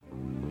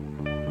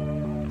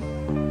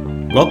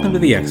Welcome to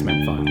the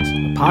X-Men Files,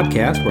 a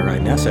podcast where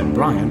Inessa and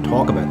Brian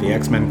talk about the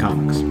X-Men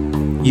comics.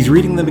 He's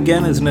reading them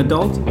again as an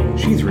adult,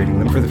 she's reading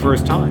them for the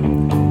first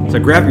time. So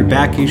grab your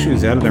back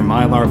issues out of their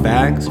Mylar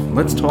bags, and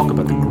let's talk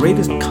about the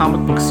greatest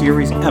comic book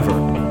series ever,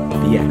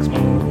 the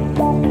X-Men.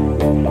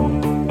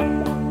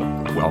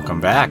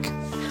 Welcome back.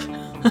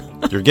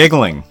 You're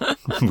giggling.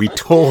 We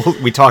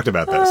talked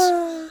about this.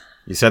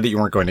 You said that you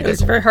weren't going to giggle. It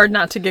was very hard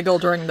not to giggle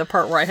during the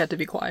part where I had to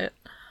be quiet.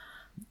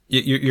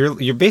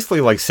 You're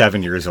basically like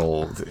 7 years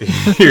old.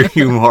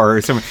 You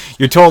are.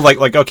 You're told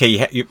like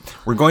okay,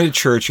 we're going to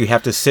church. You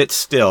have to sit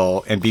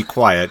still and be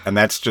quiet, and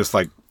that's just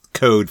like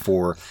code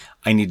for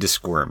I need to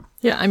squirm.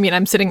 Yeah, I mean,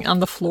 I'm sitting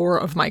on the floor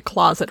of my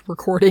closet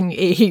recording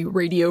a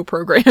radio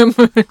program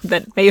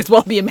that may as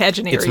well be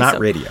imaginary. It's not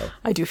radio.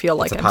 I do feel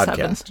like it's I'm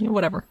podcast. 7.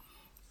 Whatever.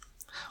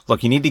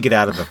 Look, you need to get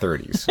out of the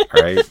 30s.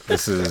 All right,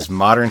 this is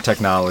modern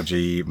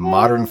technology,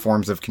 modern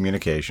forms of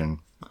communication.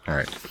 All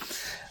right.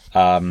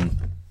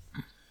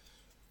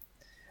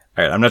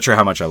 All right, I'm not sure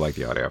how much I like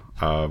the audio.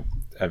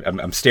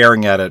 I'm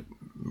staring at it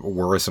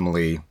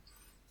worrisomely,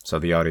 so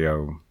the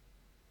audio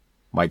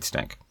might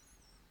stink.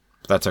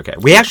 But that's okay.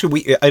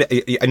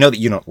 I know that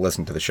you don't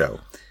listen to the show.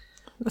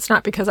 It's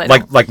not because I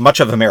don't. Like much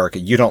of America,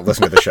 you don't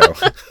listen to the show.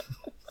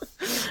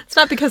 It's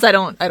not because I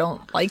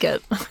don't like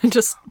it.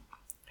 Just.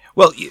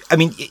 Well, I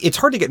mean, it's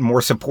hard to get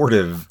more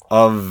supportive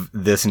of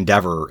this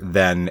endeavor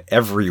than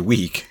every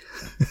week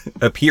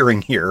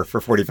appearing here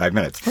for 45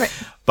 minutes. Right.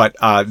 But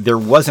there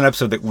was an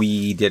episode that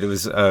we did. It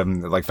was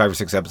like 5 or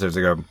 6 episodes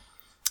ago.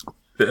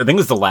 I think it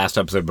was the last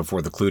episode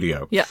before the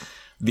Cludio. Yeah.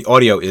 The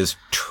audio is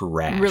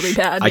trash. Really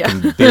bad, I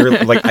can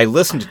barely, I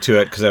listened to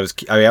it because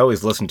I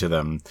always listen to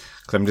them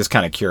because I'm just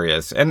kind of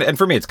curious. And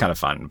for me, it's kind of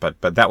fun.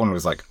 But that one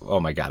was like, oh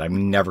my God,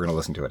 I'm never going to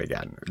listen to it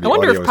again. I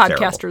wonder if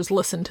podcasters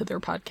listen to their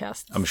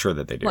podcasts. I'm sure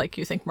that they do. Like,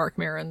 you think Mark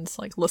Maron's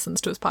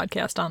listens to his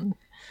podcast on...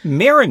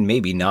 Maron,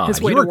 maybe not.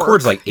 He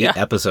records like 8 Yeah.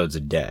 episodes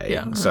a day.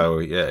 Yeah. So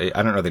I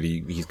don't know that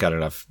he's got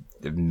enough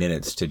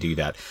minutes to do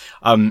that.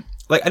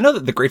 I know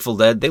that the Grateful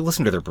Dead, they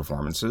listen to their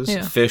performances.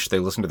 Yeah. Fish, they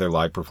listen to their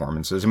live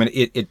performances. I mean,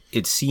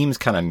 it seems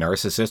kind of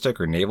narcissistic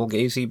or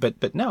navel-gazy,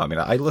 but no. I mean,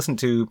 I listen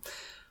to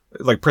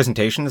like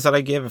presentations that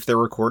I give if they're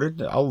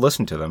recorded. I'll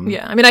listen to them.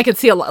 Yeah, I mean, I could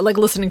see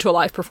listening to a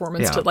live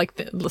performance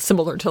Yeah.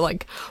 similar to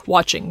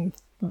watching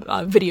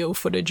video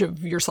footage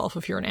of yourself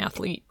if you're an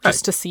athlete,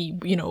 just to see,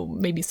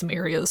 maybe some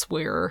areas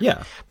where.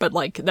 Yeah. But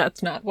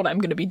that's not what I'm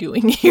going to be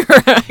doing here.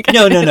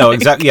 No,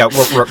 exactly. Yeah,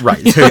 well,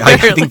 right.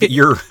 I think that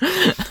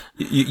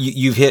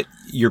you've hit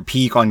your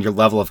peak on your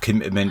level of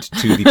commitment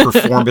to the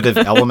performative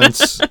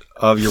elements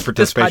of your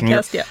participation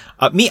podcast, here.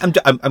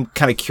 Yeah. I'm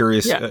kind of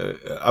curious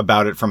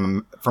about it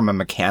from a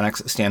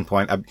mechanics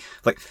standpoint.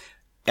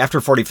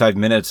 After 45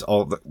 minutes,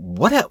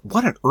 what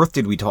on earth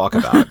did we talk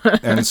about?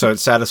 And so it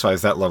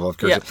satisfies that level of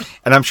curiosity. Yeah.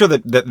 And I'm sure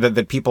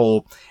that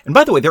people, and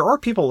by the way, there are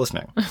people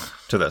listening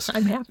to this.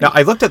 I'm happy. Now,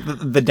 I looked at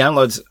the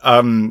downloads.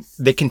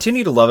 They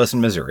continue to love us in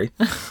Missouri.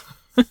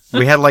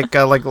 We had like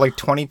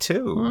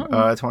 22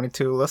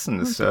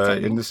 listens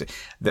in this.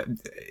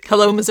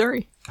 Hello,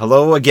 Missouri.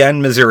 Hello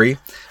again, Missouri.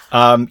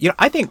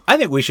 I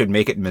think we should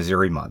make it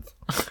Missouri Month.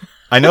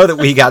 I know that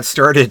we got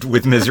started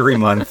with Missouri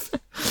Month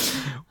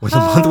when the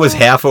month was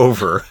half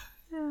over.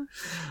 Yeah.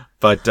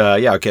 But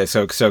okay.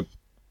 So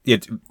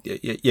it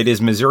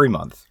is Missouri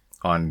Month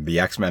on the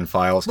X-Men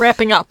Files.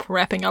 Wrapping up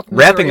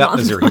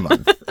Missouri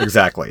Month.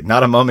 Exactly.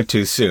 Not a moment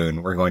too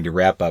soon. We're going to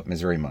wrap up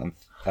Missouri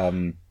Month.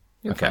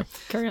 Okay.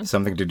 Carry on.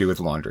 Something to do with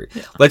laundry.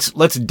 Yeah.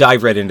 Let's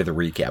dive right into the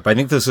recap. I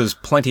think this is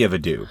plenty of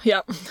ado.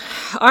 Yep.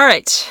 All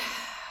right.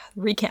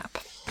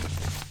 Recap.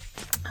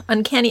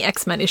 Uncanny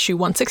X-Men issue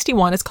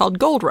 161 is called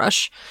Gold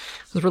Rush.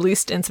 It was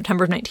released in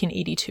September of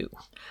 1982.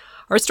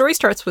 Our story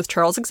starts with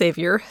Charles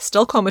Xavier,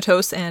 still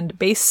comatose and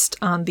based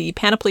on the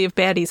panoply of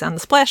baddies on the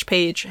splash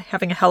page,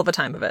 having a hell of a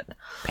time of it.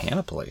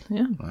 Panoply?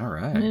 Yeah. All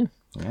right.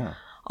 Yeah.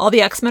 All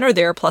the X-Men are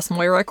there, plus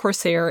Moira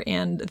Corsair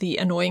and the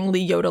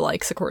annoyingly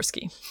Yoda-like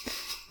Sikorsky.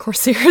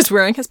 Corsair is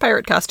wearing his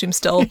pirate costume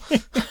still.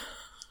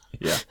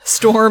 Yeah.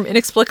 Storm,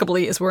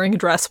 inexplicably, is wearing a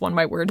dress one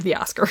might wear to the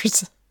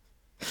Oscars.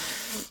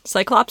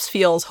 Cyclops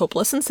feels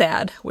hopeless and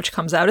sad, which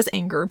comes out as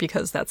anger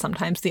because that's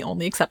sometimes the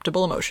only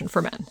acceptable emotion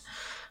for men.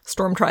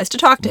 Storm tries to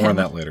talk to him. More on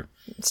that later.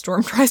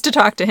 Storm tries to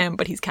talk to him,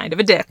 but he's kind of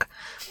a dick,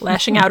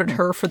 lashing out at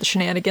her for the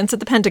shenanigans at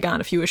the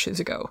Pentagon a few issues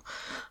ago.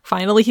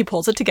 Finally, he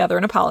pulls it together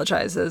and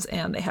apologizes,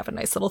 and they have a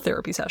nice little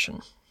therapy session.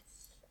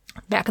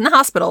 Back in the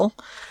hospital,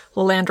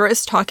 Lilandra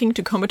is talking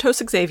to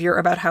comatose Xavier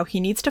about how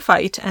he needs to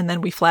fight, and then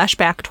we flash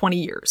back 20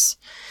 years.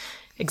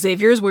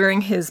 Xavier is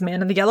wearing his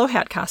man-in-the-yellow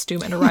hat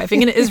costume and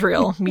arriving in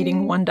Israel,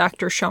 meeting one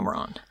Dr.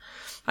 Shomron.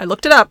 I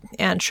looked it up,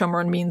 and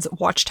Shomron means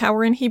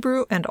watchtower in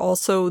Hebrew, and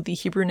also the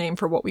Hebrew name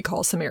for what we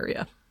call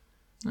Samaria.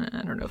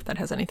 I don't know if that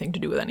has anything to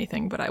do with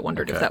anything, but I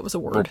wondered if that was a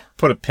word. We'll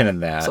put a pin in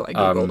that. So I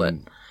Googled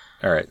it.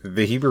 All right.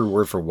 The Hebrew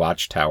word for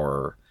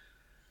watchtower,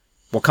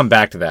 we'll come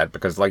back to that,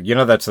 because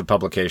that's the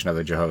publication of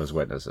the Jehovah's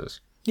Witnesses.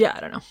 Yeah,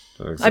 I don't know.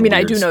 So I mean,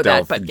 I do know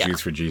that, but yeah.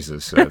 Jews for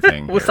Jesus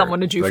thing. With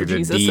someone a Jew for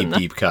Jesus.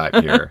 Deep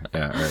cut here.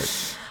 Yeah,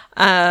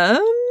 right.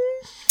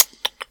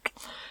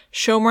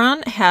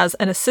 Shomron has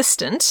an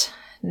assistant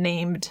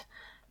named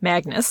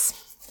Magnus,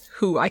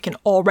 who I can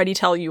already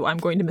tell you I'm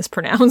going to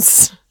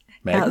mispronounce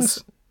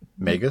Magus?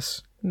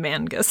 Magus?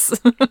 Mangus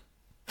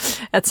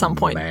at some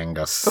point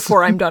Mangus.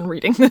 before I'm done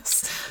reading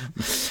this,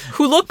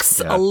 who looks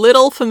a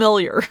little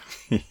familiar.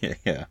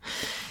 Yeah.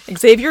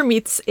 Xavier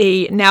meets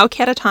a now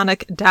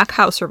catatonic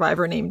Dachau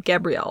survivor named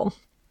Gabrielle,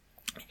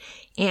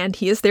 and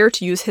he is there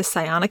to use his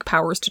psionic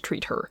powers to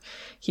treat her.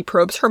 He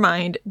probes her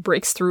mind,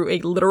 breaks through a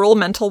literal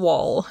mental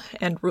wall,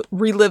 and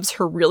relives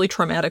her really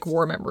traumatic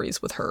war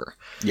memories with her.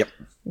 Yep.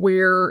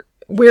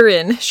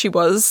 Wherein she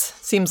was,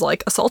 seems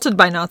like, assaulted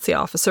by Nazi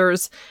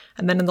officers,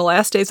 and then in the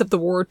last days of the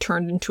war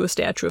turned into a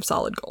statue of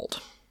solid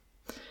gold.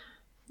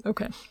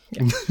 Okay.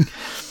 Yeah.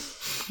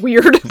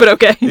 Weird, but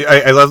okay.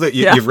 I love that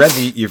you've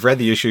read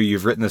the issue,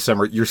 you've written the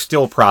summary, you're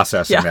still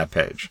processing that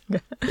page.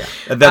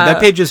 Yeah. That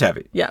page is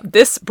heavy. Yeah.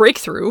 This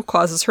breakthrough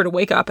causes her to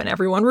wake up, and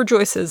everyone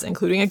rejoices,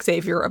 including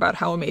Xavier, about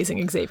how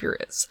amazing Xavier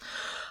is.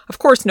 Of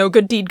course, no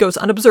good deed goes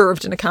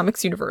unobserved in a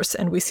comics universe,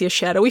 and we see a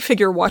shadowy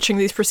figure watching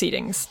these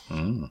proceedings.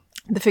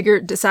 The figure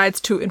decides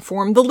to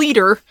inform the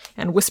leader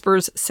and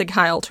whispers Sig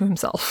Heil to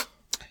himself.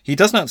 He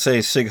does not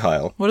say Sig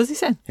Heil. What does he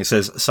say? He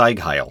says Sig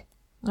Heil.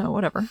 Oh,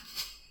 whatever.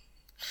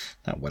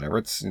 Not whatever.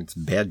 It's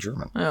bad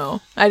German.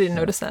 Oh, I didn't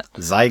notice that.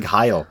 Sig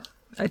Heil.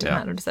 I did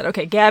not notice that.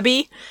 Okay,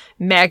 Gabby,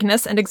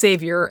 Magnus, and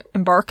Xavier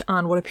embark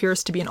on what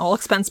appears to be an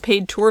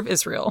all-expense-paid tour of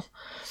Israel.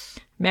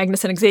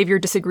 Magnus and Xavier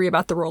disagree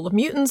about the role of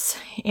mutants,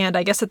 and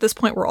I guess at this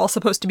point we're all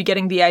supposed to be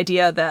getting the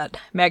idea that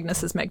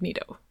Magnus is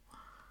Magneto.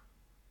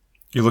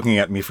 You're looking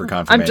at me for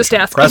confirmation. I'm just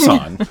asking. Press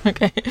on.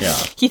 Okay. Yeah.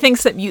 He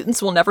thinks that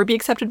mutants will never be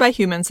accepted by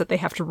humans, that they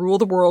have to rule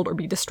the world or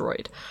be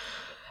destroyed.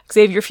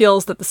 Xavier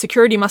feels that the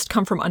security must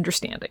come from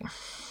understanding.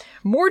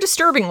 More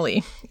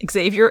disturbingly,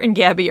 Xavier and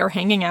Gabby are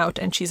hanging out,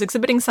 and she's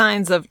exhibiting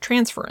signs of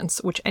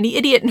transference, which any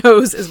idiot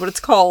knows is what it's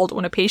called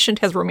when a patient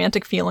has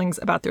romantic feelings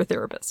about their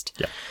therapist.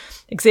 Yeah.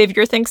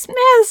 Xavier thinks,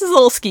 this is a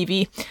little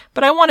skeevy,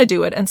 but I want to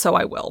do it, and so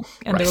I will.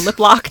 And they're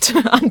lip-locked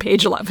on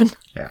page 11.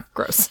 Yeah.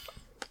 Gross.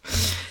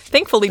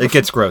 Thankfully, it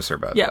gets grosser,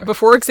 by the way. Yeah,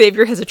 before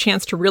Xavier has a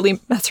chance to really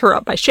mess her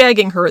up by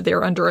shagging her,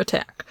 they're under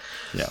attack.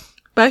 Yeah.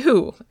 By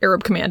who?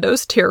 Arab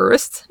commandos?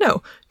 Terrorists?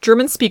 No,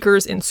 German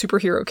speakers in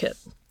superhero kit.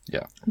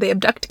 Yeah. They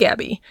abduct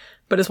Gabby,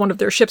 but as one of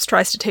their ships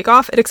tries to take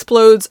off, it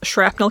explodes,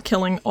 shrapnel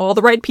killing all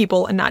the right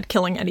people and not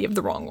killing any of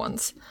the wrong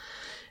ones.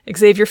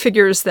 Xavier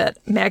figures that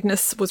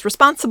Magnus was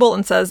responsible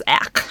and says,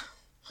 "Ack."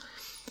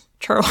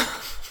 Charles.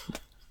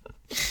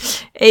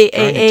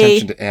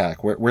 Attention to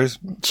Ack. Where's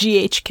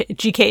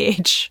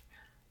GKH.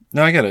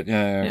 No, I get it.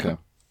 Yeah, okay.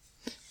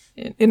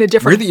 In a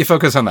different... Weird that you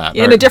focus on that.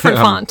 In a different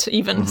font,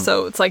 even.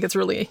 So it's like it's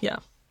really,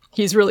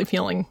 he's really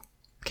feeling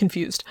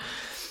confused.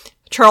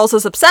 Charles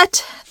is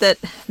upset that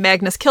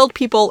Magnus killed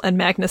people, and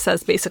Magnus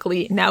says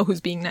basically, now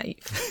who's being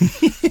naive?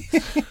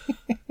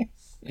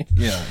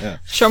 Yeah.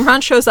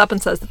 Shomron shows up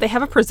and says that they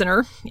have a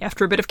prisoner.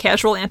 After a bit of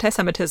casual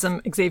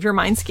anti-Semitism, Xavier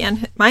mind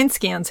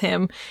scans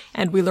him,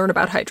 and we learn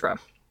about Hydra.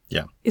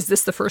 Yeah. Is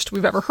this the first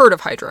we've ever heard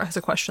of Hydra? Is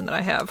a question that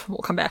I have. We'll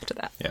come back to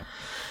that. Yeah.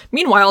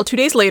 Meanwhile, 2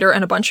 days later,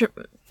 and a bunch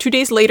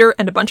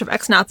of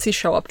ex-Nazis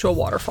show up to a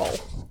waterfall.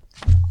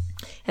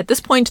 At this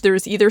point, there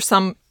is either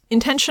some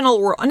intentional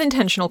or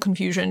unintentional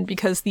confusion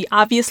because the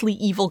obviously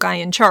evil guy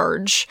in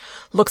charge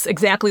looks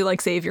exactly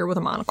like Xavier with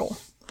a monocle.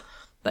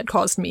 That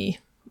caused me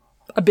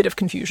a bit of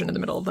confusion in the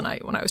middle of the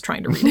night when I was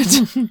trying to read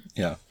it.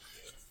 Yeah.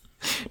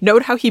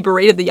 Note how he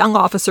berated the young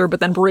officer, but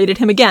then berated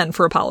him again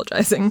for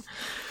apologizing.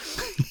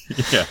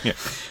 Yeah.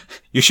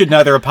 You should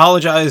neither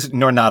apologize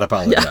nor not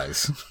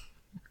apologize. Yeah.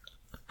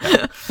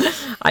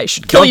 I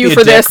should kill you Don't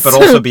for be a dick, this. but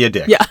also be a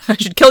dick. Yeah, I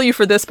should kill you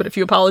for this, but if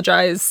you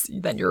apologize,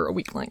 then you're a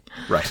weakling.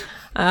 Right.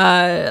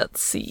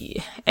 Let's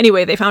see.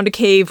 Anyway, they found a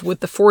cave with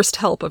the forced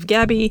help of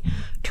Gabby.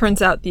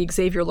 Turns out the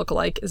Xavier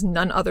lookalike is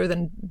none other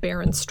than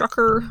Baron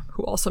Strucker,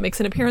 who also makes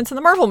an appearance in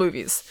the Marvel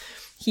movies.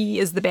 He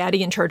is the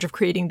baddie in charge of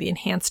creating the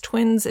enhanced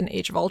twins in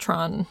Age of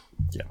Ultron.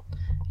 Yeah.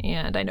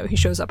 And I know he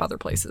shows up other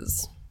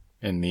places.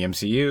 In the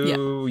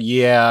MCU?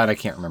 Yeah, and I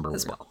can't remember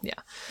as where. well, yeah.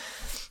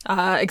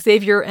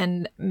 Xavier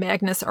and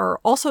Magnus are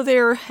also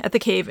there at the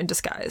cave in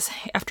disguise.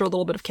 After a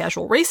little bit of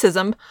casual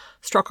racism,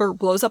 Strucker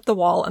blows up the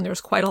wall and there's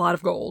quite a lot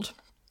of gold,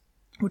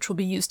 which will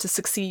be used to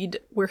succeed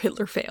where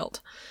Hitler failed.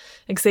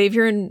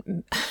 Xavier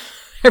and...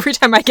 Every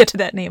time I get to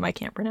that name, I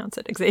can't pronounce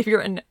it. Xavier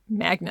and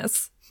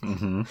Magnus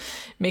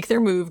make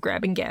their move,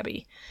 grabbing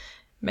Gabby.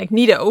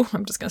 Magneto,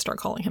 I'm just going to start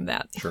calling him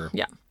that. Sure.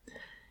 Yeah.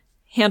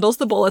 Handles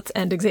the bullets,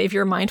 and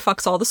Xavier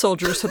mindfucks all the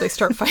soldiers, so they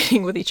start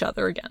fighting with each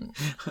other again.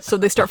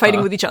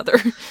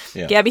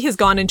 Yeah. Gabby has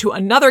gone into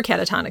another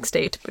catatonic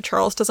state, but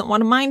Charles doesn't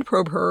want to mind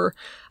probe her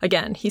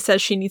again. He says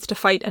she needs to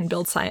fight and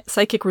build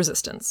psychic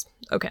resistance.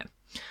 Okay.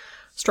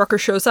 Strucker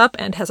shows up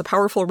and has a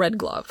powerful red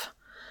glove.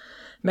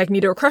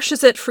 Magneto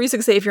crushes it, frees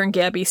Xavier and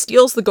Gabby,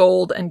 steals the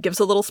gold, and gives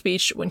a little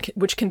speech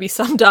which can be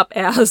summed up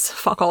as,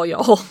 "Fuck all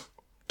y'all."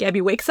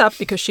 Gabby wakes up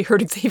because she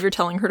heard Xavier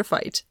telling her to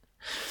fight.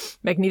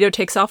 Magneto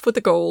takes off with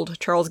the gold.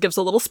 Charles gives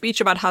a little speech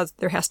about how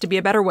there has to be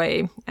a better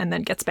way, and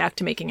then gets back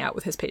to making out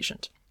with his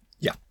patient.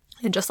 Yeah.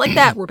 And just like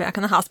that, we're back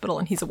in the hospital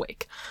and he's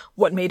awake.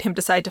 What made him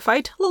decide to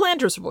fight?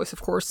 Lilandra's voice,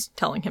 of course,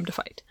 telling him to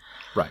fight.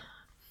 Right.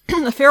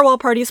 A farewell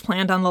party is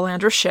planned on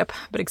Lilandra's ship,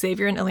 but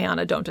Xavier and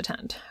Illyana don't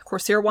attend.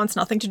 Corsair wants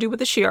nothing to do with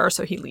the Shi'ar,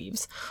 so he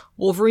leaves.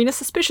 Wolverine is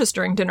suspicious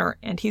during dinner,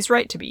 and he's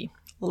right to be.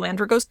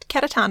 Lilandra goes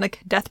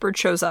catatonic, Deathbird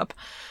shows up.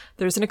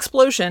 There's an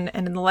explosion,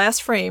 and in the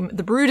last frame,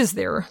 the Brood is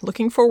there,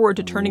 looking forward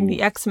to turning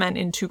the X-Men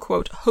into,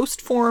 quote,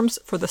 host forms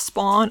for the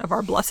spawn of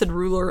our blessed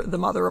ruler, the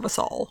mother of us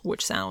all,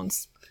 which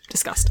sounds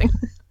disgusting.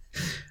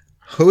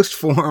 Host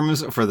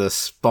forms for the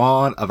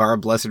spawn of our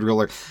blessed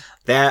ruler.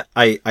 That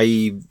I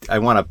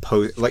want to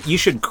post. Like, you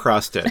should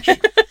cross stitch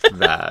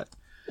that.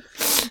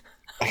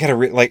 I gotta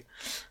read. Like,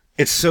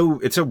 it's so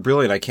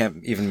brilliant. I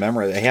can't even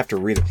memorize it. I have to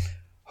read it.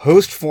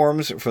 Host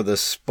forms for the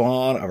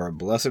spawn of our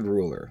blessed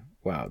ruler.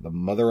 Wow, the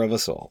mother of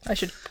us all. I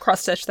should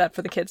cross stitch that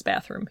for the kids'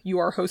 bathroom. You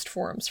are host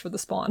forms for the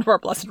spawn of our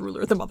blessed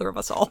ruler, the mother of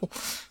us all.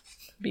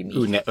 Be me.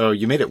 Ooh,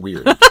 you made it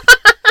weird.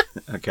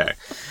 Okay.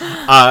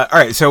 All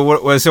right. So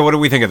what do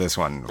we think of this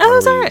one? Oh, it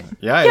was all right.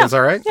 Yeah, it was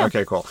all right. Yeah.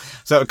 Okay, cool.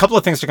 So a couple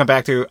of things to come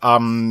back to.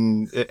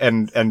 And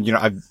you know,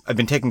 I've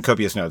been taking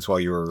copious notes while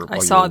you were. I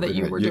saw that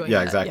you were doing.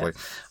 Yeah, that, exactly.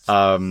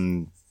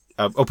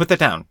 Yeah. Put that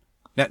down.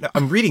 No,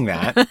 I'm reading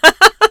that.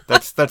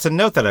 That's a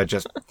note that I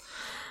just.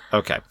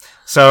 Okay.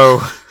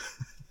 So.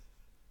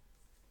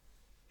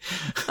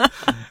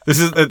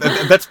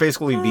 That's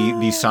basically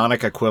the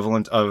sonic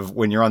equivalent of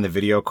when you're on the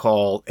video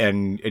call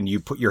and you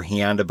put your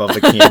hand above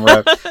the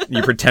camera and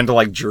you pretend to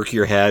like jerk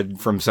your head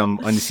from some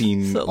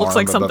unseen. So it looks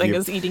like something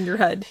is eating your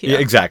head. Yeah,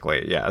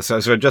 exactly. Yeah. So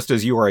just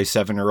as you are a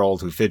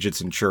 7-year-old who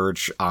fidgets in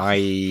church,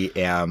 I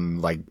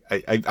am like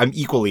I'm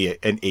equally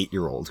an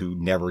 8-year-old who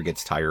never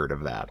gets tired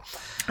of that.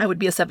 I would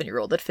be a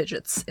 7-year-old that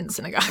fidgets in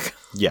synagogue.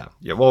 Yeah.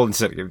 Well,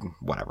 instead,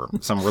 whatever,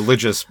 some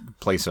religious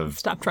place of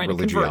Stop trying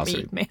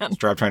religiosity. to convert me, man.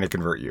 Stop trying to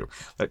convert you.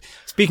 But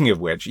speaking of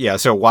which, yeah.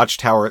 So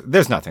Watchtower,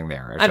 there's nothing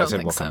there. I don't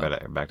think so.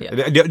 Back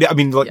to it. I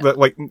mean,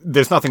 like,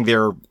 there's nothing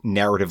there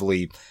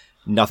narratively,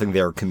 nothing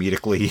there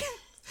comedically.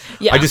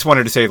 Yeah. I just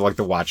wanted to say, like,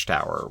 the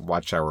Watchtower.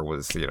 Watchtower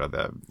was, you know,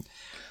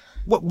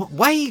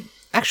 why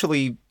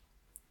actually?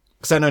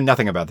 Because I know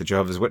nothing about the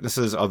Jehovah's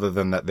Witnesses other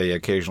than that they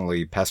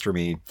occasionally pester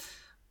me.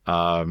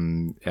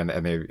 And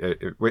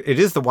it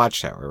is the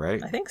Watchtower,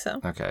 right? I think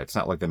so. Okay, it's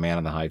not like the Man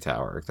in the High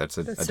Tower. That's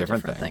a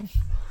different thing.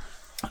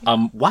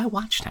 Yeah. Why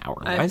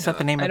Watchtower? Why is that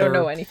the name of it? I don't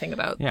know anything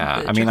about.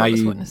 Yeah, the I mean,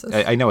 Jehovah's Witnesses.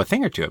 I know a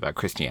thing or two about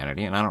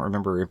Christianity, and I don't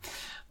remember.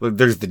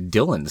 There's the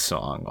Dylan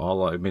song.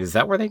 I mean, is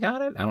that where they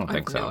got it? I don't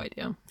think so. No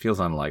idea. Feels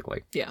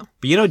unlikely. Yeah,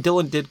 but you know,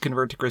 Dylan did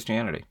convert to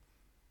Christianity.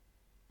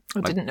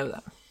 I didn't know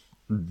that.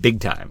 Big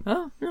time.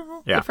 Oh,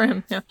 no, yeah. Good for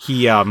him. Yeah.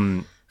 He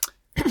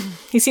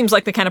He seems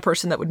like the kind of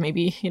person that would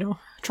maybe,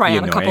 try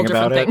on a couple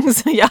different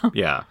things. Yeah.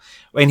 Yeah.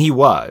 And he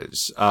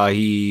was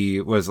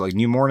like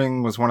New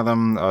Morning was one of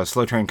them.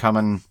 Slow Train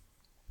Coming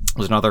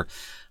was another.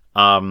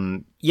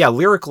 Yeah,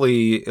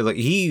 lyrically, like,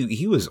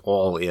 he was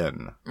all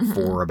in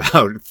for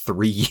about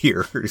 3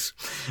 years.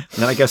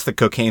 And then I guess the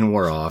cocaine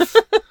wore off.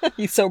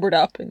 He sobered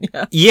up and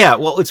yeah. Yeah,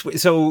 well,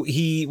 so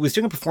he was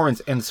doing a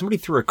performance and somebody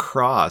threw a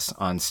cross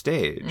on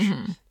stage.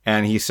 Mm-hmm.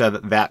 And he said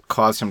that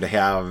caused him to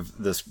have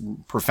this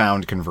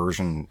profound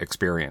conversion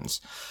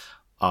experience,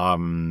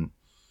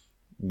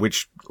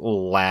 which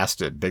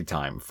lasted big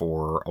time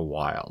for a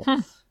while.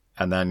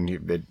 And then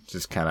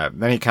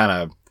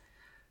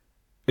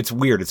it's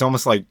weird. It's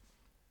almost like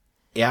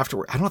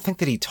afterward, I don't think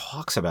that he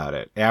talks about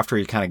it after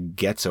he kind of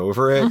gets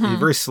over it. Mm-hmm. He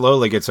very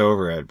slowly gets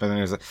over it. But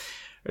then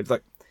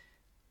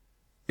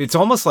it's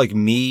almost like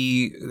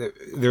me.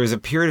 There was a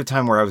period of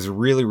time where I was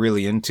really,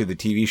 really into the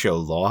TV show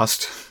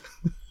Lost.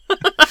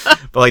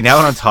 But like now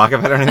I don't talk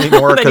about it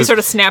anymore. Then you sort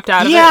of snapped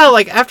out of it. Yeah,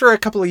 like after a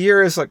couple of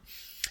years, like,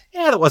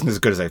 yeah, that wasn't as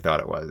good as I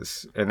thought it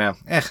was. And now,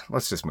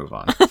 let's just move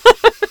on.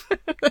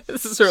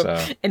 This is sort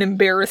of an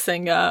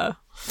embarrassing,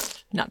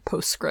 not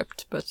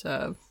postscript, but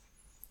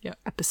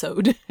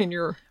episode in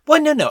your...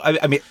 Well, no.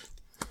 I mean...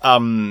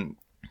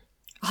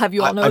 I'll have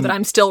you all know that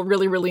I'm still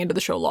really, really into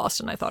the show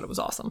Lost, and I thought it was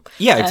awesome.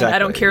 Yeah, exactly. And I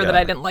don't care that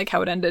I didn't like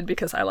how it ended,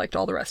 because I liked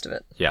all the rest of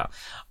it. Yeah.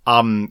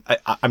 I'm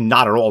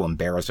not at all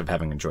embarrassed of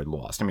having enjoyed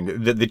Lost. I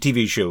mean, the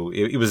TV show,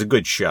 it was a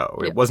good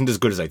show. It wasn't as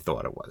good as I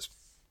thought it was.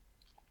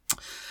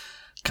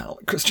 Kind of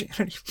like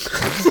Christianity.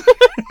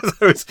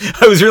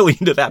 I was really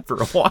into that for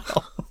a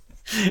while.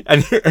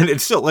 And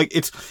it's still like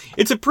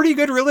it's a pretty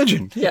good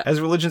religion, as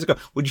religions go.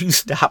 Would you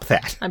stop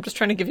that? I'm just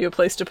trying to give you a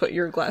place to put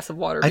your glass of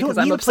water. I don't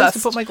need a place to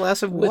put my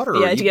glass of water.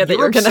 The idea that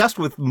you're obsessed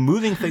with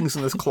moving things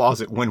in this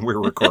closet when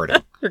we're recording.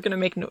 You're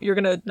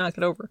gonna knock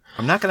it over.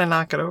 I'm not gonna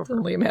knock it over. It's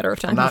only a matter of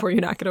time before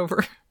you knock it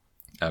over.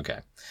 Okay.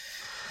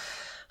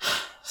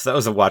 So that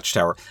was a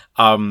Watchtower.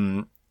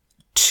 2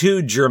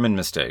 German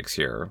mistakes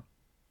here.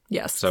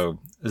 Yes. So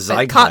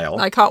Zeigheil.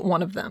 I caught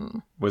one of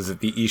them. Was it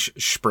the Ich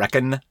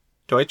sprechen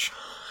Deutsch?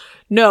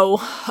 No,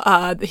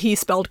 he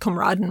spelled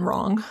Kameraden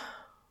wrong.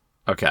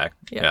 Okay,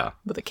 yeah.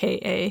 With a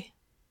K-A.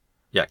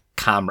 Yeah,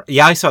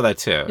 yeah, I saw that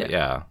too.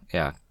 Yeah.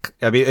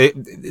 I mean,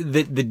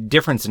 the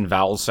difference in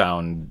vowel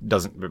sound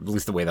doesn't, at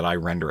least the way that I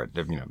render it,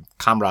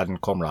 Kamrad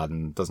and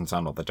Komraden doesn't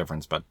sound all that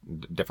different, but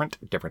different.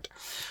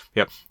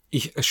 Yeah.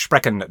 Ich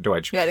sprechen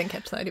Deutsch. Yeah, I didn't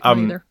catch that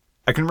either.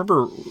 I can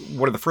remember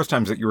one of the first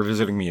times that you were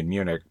visiting me in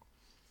Munich,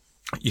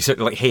 you said,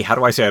 like, hey, how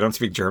do I say I don't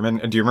speak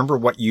German? And do you remember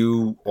what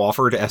you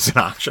offered as an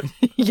option?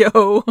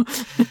 Yo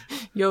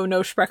no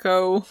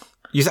sprecho.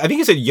 I think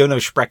you said, yo no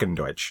sprechen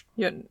Deutsch.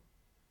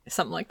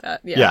 Something like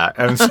that, yeah. Yeah,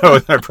 and so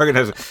my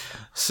program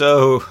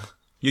so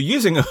you're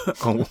using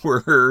a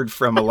word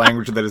from a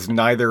language that is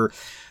neither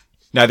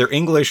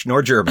English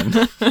nor German.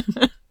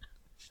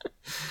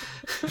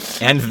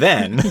 And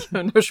then...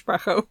 no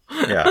sprecho.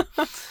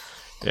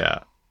 Yeah.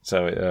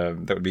 So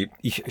that would be,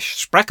 ich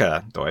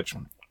spreche Deutsch.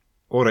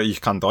 Oder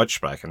ich kann Deutsch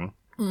sprechen.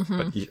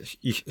 But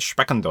ich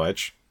sprechen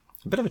Deutsch.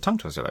 A bit of a tongue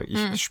twister, though.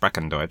 Ich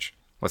sprechen Deutsch.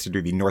 Unless you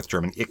do the North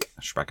German ich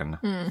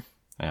sprechen.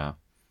 Yeah.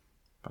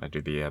 But I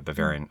do the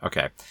Bavarian.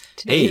 Okay.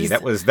 Hey,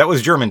 that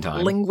was German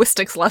time.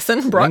 Linguistics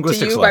lesson brought to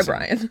you by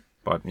Brian.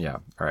 But yeah,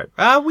 all right.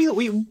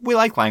 We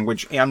like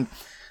language, and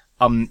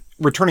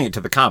returning it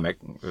to the comic,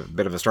 a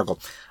bit of a struggle.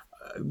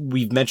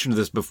 We've mentioned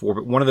this before,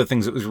 but one of the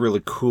things that was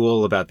really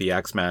cool about the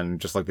X-Men,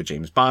 just like the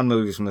James Bond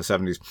movies from the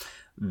 70s,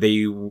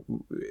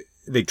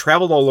 they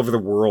traveled all over the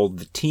world.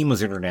 The team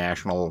was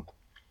international.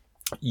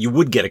 You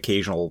would get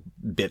occasional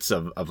bits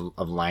of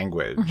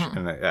language,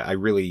 and I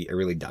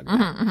really dug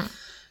that.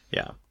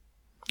 Yeah.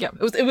 Yeah,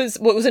 it was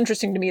what was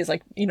interesting to me is,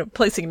 like,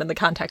 placing it in the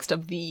context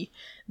of the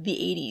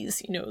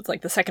 80s. It's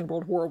like the Second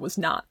World War was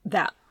not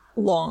that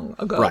long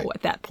ago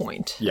at that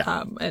point.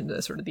 Yeah.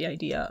 And sort of the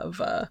idea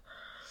of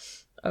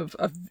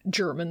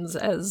Germans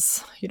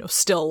as,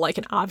 still like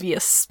an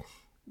obvious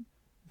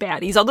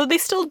baddies, although they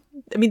still,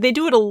 they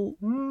do it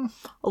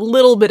a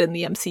little bit in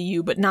the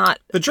MCU, but not.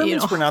 The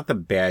Germans were not the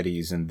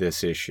baddies in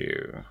this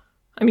issue.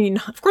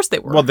 Of course they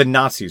were. Well, the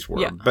Nazis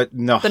were, but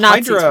no,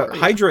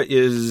 Hydra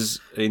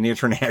is an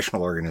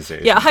international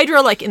organization. Yeah,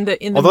 Hydra, like in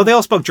the although they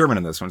all spoke German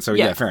in this one, so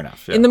yeah fair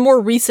enough. Yeah. In the more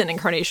recent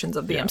incarnations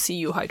of the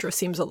MCU, Hydra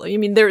seems a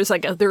little.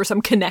 There are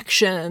some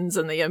connections,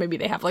 and maybe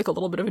they have like a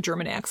little bit of a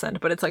German accent,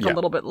 but it's like a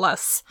little bit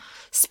less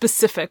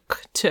specific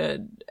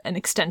to an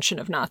extension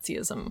of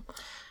Nazism.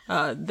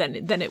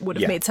 Than it would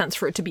have made sense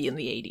for it to be in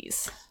the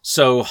 80s.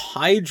 So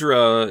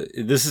Hydra,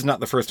 this is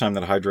not the first time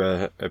that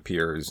Hydra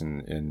appears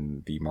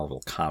in the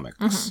Marvel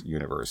Comics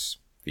universe,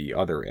 the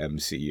other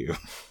MCU.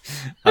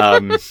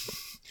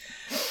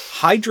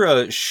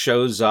 Hydra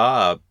shows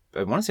up,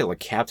 I want to say like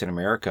Captain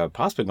America,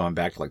 possibly going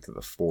back to the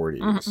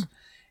 40s.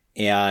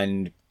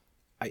 And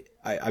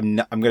I'm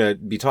going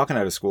to be talking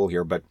out of school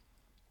here, but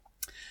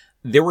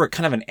they were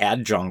kind of an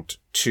adjunct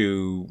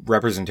to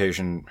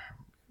representation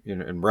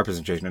in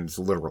representation in its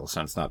literal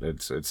sense, not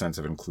its sense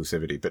of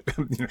inclusivity, but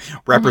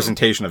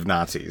representation of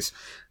Nazis.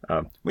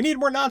 We need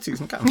more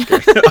Nazis in comics.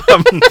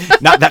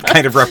 Not that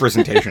kind of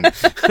representation.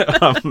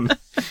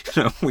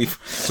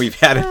 We've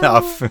had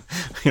enough.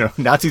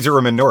 Nazis are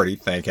a minority,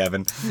 thank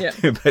heaven. Yeah.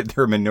 But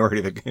they're a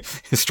minority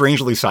that is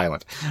strangely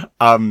silent.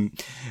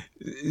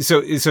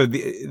 So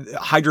the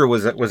Hydra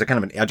was a kind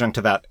of an adjunct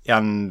to that,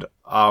 and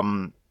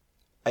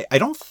I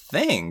don't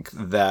think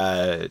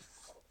that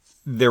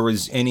there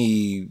was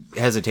any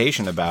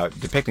hesitation about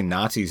depicting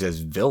Nazis as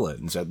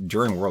villains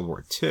during World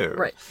War II.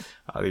 Right.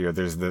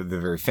 There's the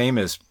very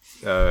famous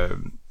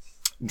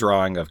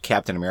drawing of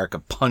Captain America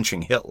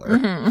punching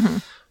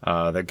Hitler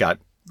that got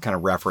kind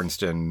of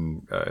referenced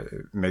in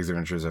Meg's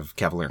Adventures of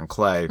Cavalier and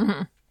Clay.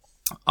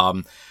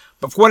 But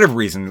for whatever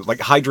reason,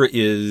 like Hydra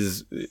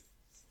is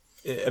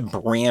a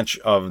branch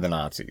of the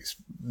Nazis.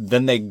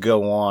 Then they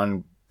go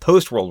on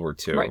post-World War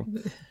II. Right.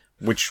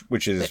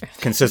 Which is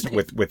consistent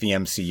with the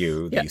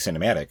MCU, the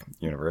cinematic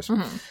universe.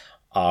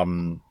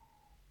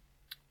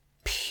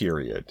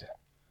 Period.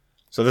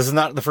 So this is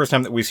not the first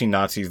time that we've seen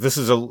Nazis. This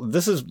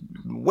is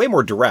way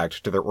more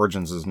direct to their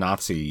origins as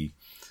Nazi.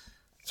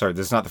 Sorry,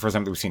 this is not the first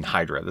time that we've seen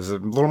Hydra. This is a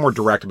little more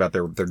direct about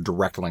their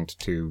direct link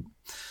to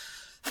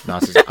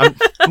Nazis.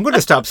 I'm going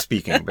to stop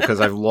speaking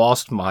because I've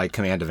lost my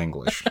command of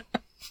English.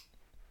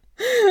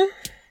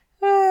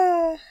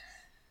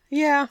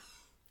 Yeah.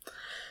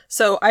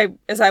 So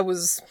as I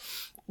was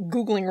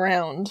Googling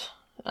around,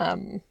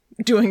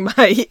 doing my...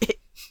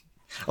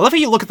 I love how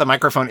you look at the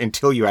microphone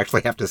until you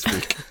actually have to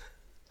speak.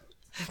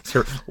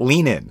 So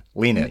lean in.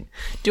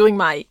 Doing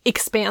my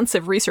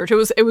expansive research. It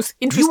was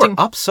interesting. You were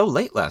up so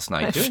late last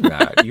night doing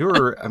that.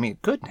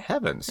 Good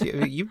heavens.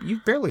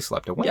 You barely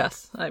slept a wink.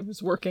 Yes, I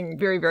was working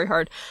very, very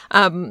hard.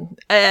 I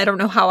don't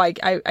know how I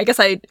guess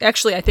I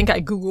think I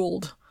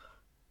Googled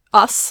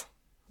us,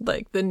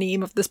 like the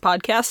name of this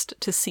podcast,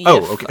 to see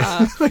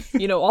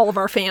if all of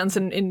our fans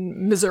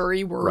in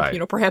Missouri were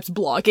perhaps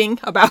blogging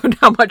about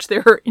how much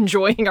they're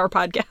enjoying our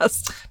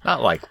podcast.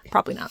 Not likely.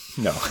 Probably not.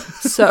 No.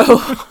 So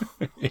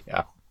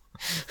yeah,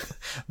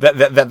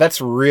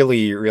 that's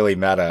really, really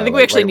meta. I think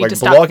we actually need to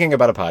stop blogging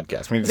about a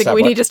podcast.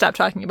 We need to stop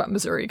talking about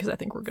Missouri because I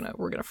think we're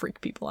gonna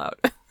freak people out.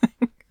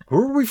 Who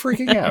are we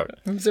freaking out?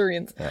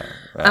 Missourians.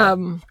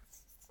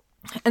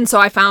 And so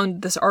I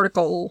found this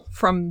article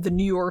from the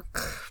New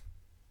York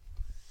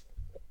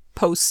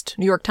Post,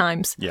 New York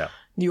Times. Yeah.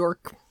 New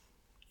York,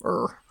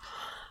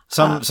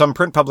 some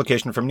print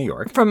publication from New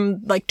York.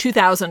 from like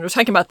 2000. It was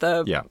talking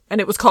about Yeah.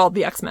 and it was called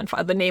the X-Men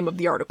File. The name of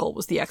the article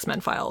was the X-Men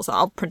Files.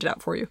 I'll print it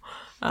out for you.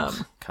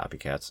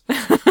 Copycats.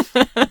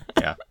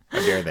 Yeah. How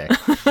dare they?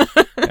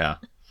 Yeah.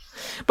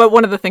 But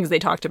one of the things they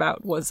talked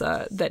about was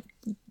that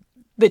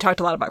they talked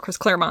a lot about Chris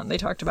Claremont. They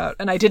talked about,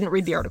 and I didn't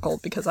read the article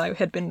because I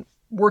had been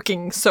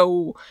working,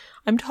 so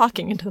I'm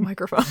talking into the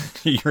microphone.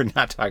 You're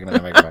not talking to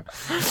the microphone.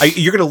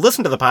 You're going to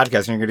listen to the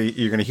podcast and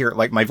you're going to hear it.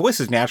 Like, my voice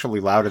is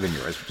naturally louder than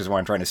yours, which is why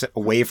I'm trying to sit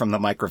away from the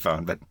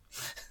microphone. But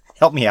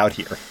help me out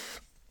here.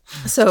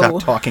 So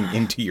Stop talking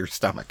into your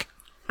stomach.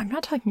 I'm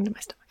not talking into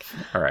my stomach.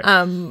 All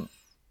right.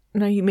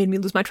 Now you made me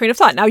lose my train of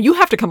thought. Now you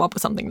have to come up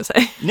with something to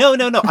say. No.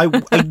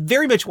 I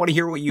very much want to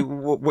hear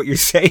what you're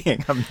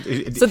saying.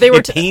 So they were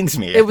it pains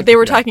me. They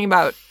were talking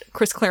about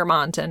Chris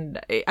Claremont,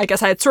 and I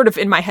guess I had sort of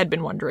in my head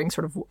been wondering,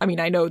 sort of. I mean,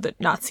 I know that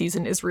Nazis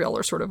and Israel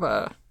are sort of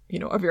a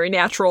very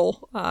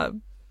natural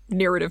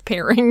narrative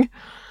pairing.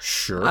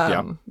 Sure.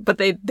 Yeah. But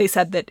they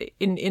said that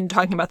in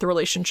talking about the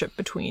relationship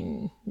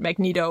between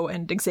Magneto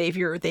and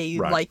Xavier, they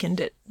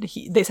likened it.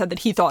 They said that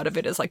he thought of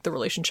it as like the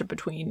relationship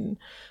between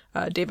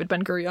David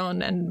Ben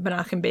Gurion and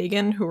Menachem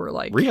Begin, who were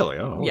like Really?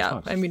 Oh, yeah.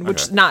 nice. I mean,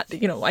 which is not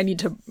I need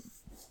to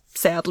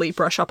sadly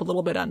brush up a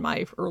little bit on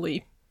my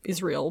early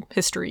Israel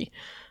history.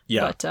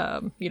 Yeah. But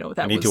that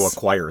I need to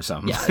acquire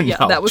some.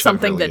 yeah. That was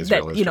something really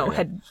that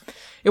had.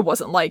 It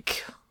wasn't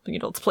like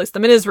let's place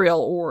them in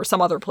Israel or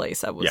some other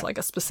place. That was like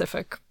a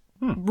specific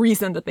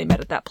reason that they met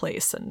at that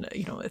place, and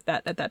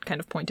at that kind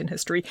of point in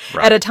history,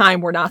 at a time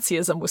where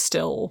Nazism was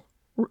still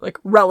like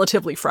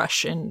relatively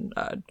fresh in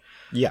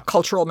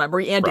cultural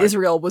memory, and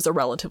Israel was a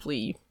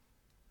relatively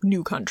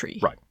new country.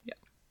 Right. Yeah.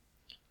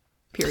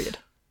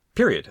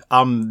 Period.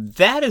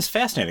 That is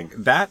fascinating.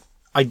 That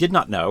I did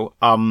not know.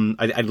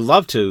 I'd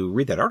love to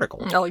read that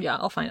article. Oh yeah,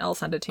 I'll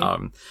send it to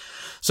you.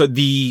 So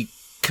the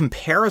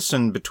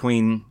comparison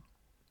between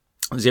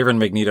Xavier and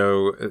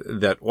Magneto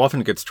that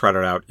often gets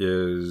trotted out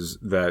is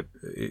that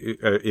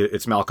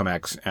it's Malcolm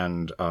X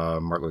and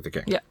Martin Luther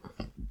King. Yeah.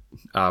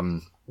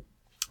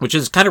 Which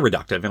is kind of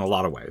reductive in a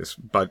lot of ways,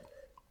 but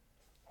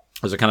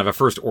as a kind of a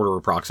first order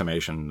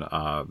approximation,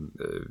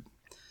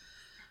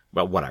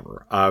 well,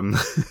 whatever.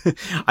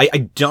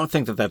 I don't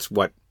think that that's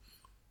what.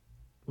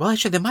 Well,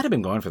 actually, they might have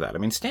been going for that. I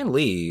mean, Stan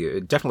Lee,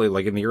 definitely,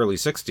 like in the early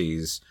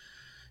 '60s.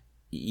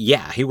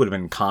 Yeah, he would have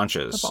been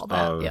conscious of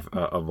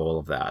all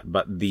of that.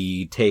 But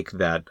the take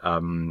that,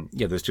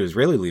 those two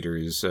Israeli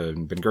leaders,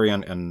 Ben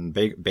Gurion and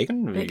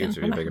Begin,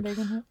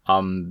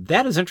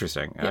 that is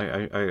interesting.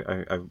 Yeah.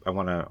 I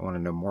want to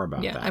know more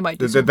about that. I might.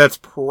 That's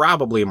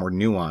probably a more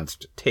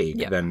nuanced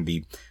take than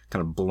the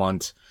kind of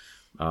blunt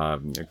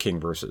King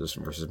versus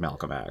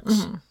Malcolm X.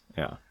 Mm-hmm.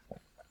 Yeah,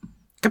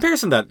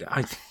 comparison that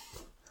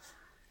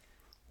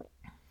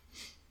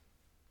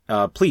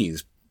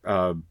please.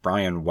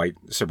 Brian, white,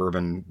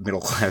 suburban,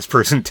 middle-class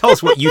person, tell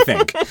us what you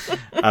think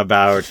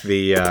about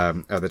the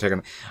take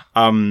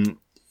on.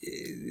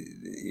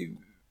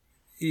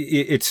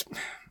 It's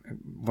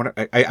what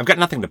I've got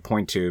nothing to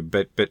point to,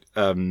 but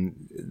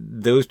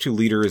those two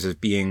leaders as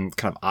being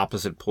kind of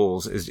opposite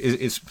poles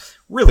is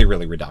really,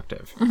 really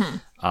reductive.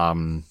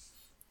 Mm-hmm.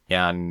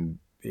 And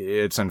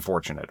it's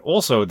unfortunate.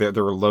 Also,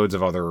 there are loads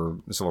of other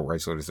civil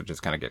rights leaders that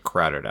just kind of get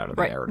crowded out of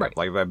the narrative,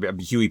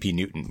 like Huey P.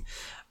 Newton.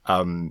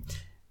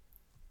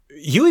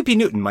 Huey P.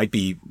 Newton might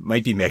be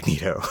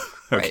Magneto.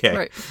 Okay.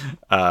 Right.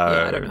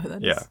 I don't know who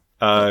that is. Yeah.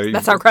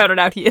 That's how crowded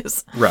out he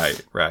is. Right.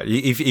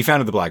 He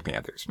founded the Black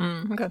Panthers.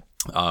 Okay.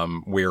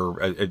 Where,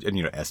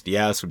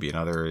 SDS would be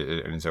another,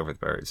 and so forth.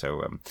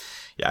 So,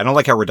 I don't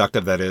like how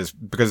reductive that is,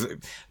 because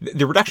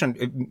the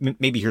reduction,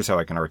 maybe here's how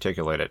I can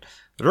articulate it.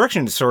 The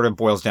reduction sort of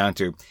boils down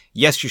to,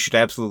 yes, you should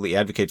absolutely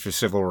advocate for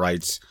civil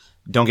rights.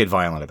 Don't get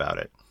violent about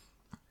it.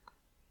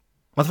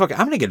 Motherfucker,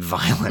 I'm going to get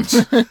violent.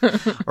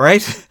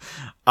 Right?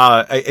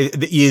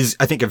 Is,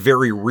 I think, a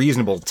very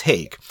reasonable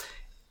take.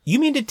 You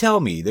mean to tell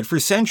me that for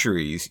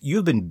centuries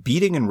you've been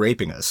beating and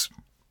raping us,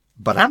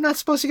 but I'm not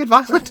supposed to get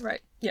violent?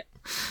 Right. Yeah.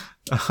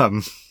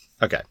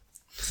 Okay.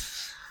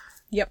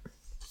 Yep.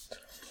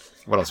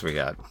 What else we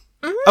got?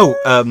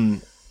 Mm-hmm.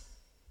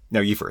 No,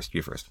 you first.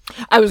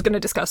 I was going to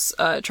discuss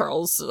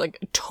Charles'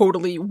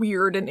 totally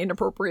weird and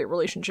inappropriate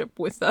relationship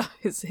with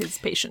his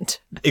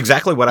patient.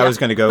 Exactly what I was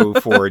going to go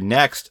for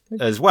next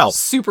as well.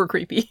 Super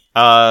creepy.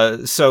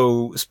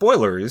 So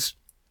spoilers.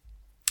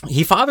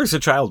 He fathers a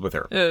child with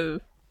her.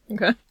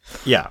 Okay.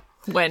 Yeah.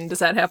 When does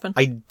that happen?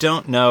 I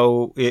don't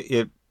know.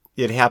 It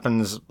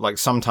happens like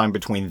sometime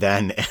between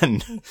then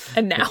and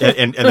now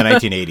and the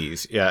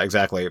 1980s. Yeah,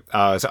 exactly.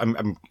 So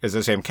I'm as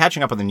I say, I'm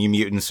catching up on the New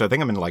Mutants. So I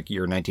think I'm in like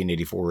year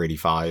 1984,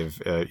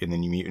 85 in the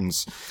New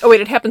Mutants. Oh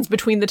wait, it happens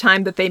between the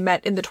time that they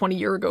met in the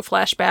 20-year ago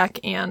flashback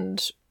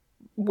and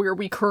where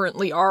we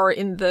currently are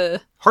in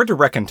the. Hard to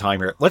reckon time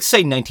here. Let's say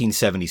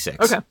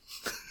 1976. Okay.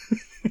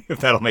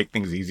 If that'll make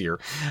things easier.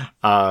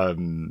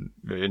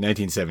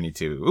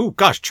 1972. Ooh,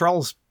 gosh,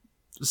 Charles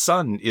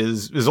son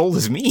is as old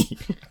as me.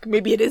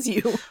 Maybe it is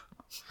you.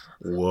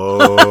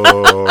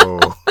 Whoa.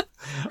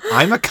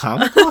 I'm a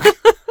comic book?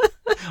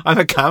 I'm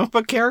a comic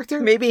book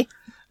character? Maybe.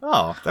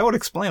 Oh, that would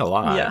explain a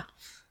lot.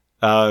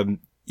 Yeah.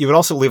 You would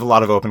also leave a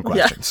lot of open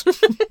questions.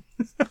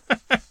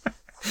 Yeah.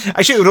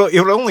 Actually,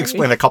 it would only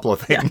explain a couple of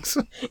things.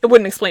 Yeah. It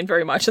wouldn't explain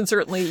very much, and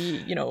certainly,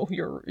 your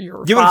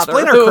you father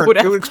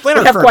it would explain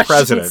our current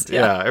president.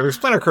 Yeah. It would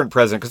explain our current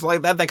president, because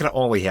like that can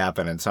only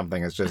happen in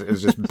something is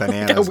just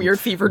bananas. Like a weird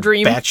fever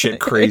dream. Batshit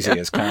crazy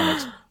as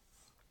comics.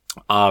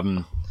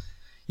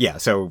 Yeah,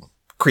 so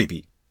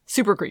creepy.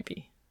 Super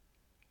creepy.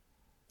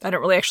 I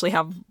don't really actually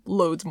have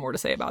loads more to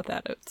say about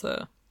that. It's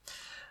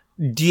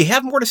Do you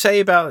have more to say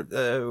about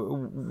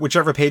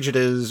whichever page it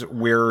is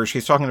where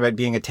she's talking about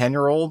being a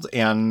 10-year-old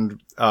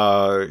and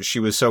she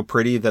was so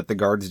pretty that the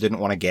guards didn't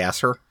want to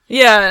gas her?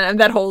 Yeah, and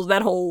that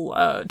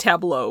whole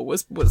tableau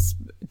was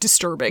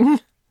disturbing.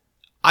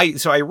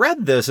 So I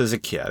read this as a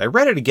kid. I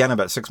read it again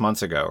about 6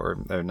 months ago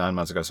or 9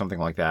 months ago, something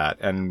like that.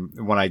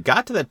 And when I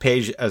got to that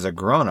page as a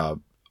grown-up,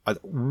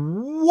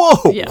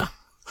 whoa! Yeah.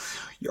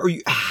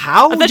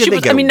 How did they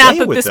get away not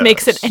that with this this?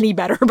 makes it any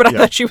better, but I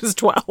thought she was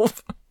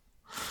 12.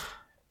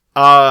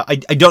 I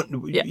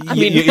don't. Yeah,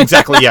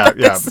 exactly.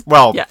 Yeah.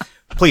 Well, yeah.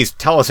 Please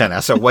tell us,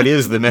 Inessa, what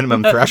is the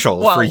minimum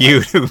threshold for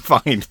you to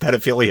find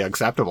pedophilia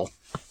acceptable,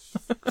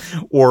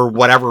 or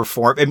whatever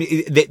form? I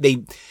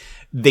mean,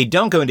 they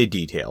don't go into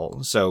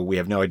detail, so we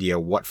have no idea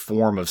what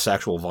form of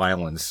sexual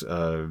violence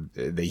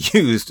they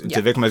used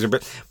to victimize her.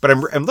 But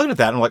I'm looking at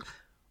that and I'm like,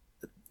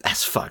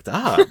 that's fucked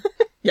up.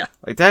 Yeah,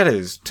 like that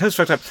is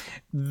fucked up.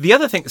 The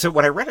other thing, so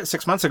when I read it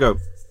 6 months ago.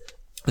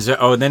 So,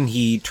 and then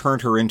he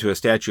turned her into a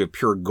statue of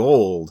pure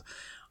gold.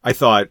 I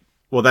thought,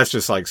 well, that's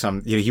just like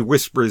he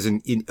whispers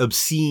in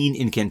obscene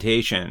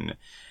incantation.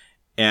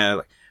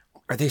 And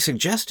are they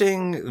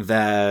suggesting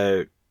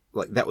that,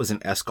 like, that was an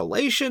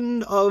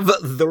escalation of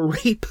the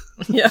rape?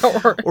 Yeah.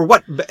 Or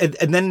what?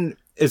 And then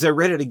as I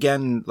read it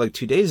again, like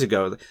 2 days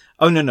ago,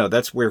 oh, no,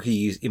 that's where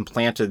he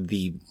implanted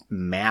the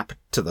map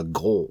to the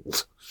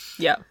gold.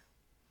 Yeah.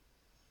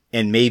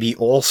 And maybe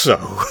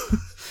also...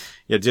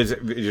 Yeah,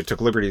 you took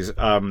liberties.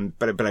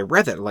 But I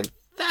read that, like,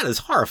 that is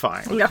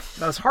horrifying. Yeah.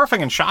 That was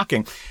horrifying and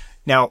shocking.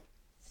 Now,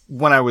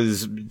 when I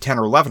was 10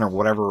 or 11 or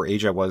whatever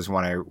age I was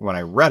when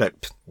I read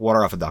it,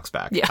 water off a duck's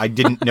back. Yeah. I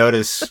didn't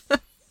notice.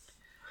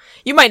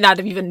 You might not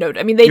have even noticed.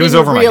 I mean, they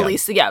didn't really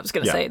see. Yeah, I was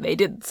going to say they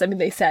did. I mean,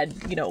 they said,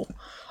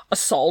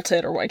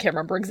 assaulted, or I can't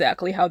remember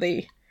exactly how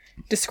they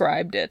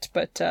described it,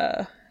 but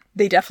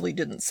they definitely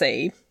didn't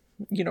say,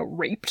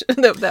 raped.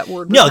 that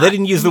word. No, they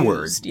didn't use the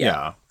word.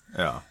 Yeah.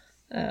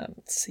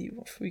 Let's see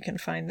if we can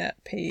find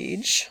that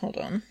page. Hold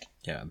on.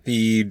 Yeah,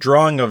 the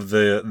drawing of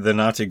the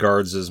Nazi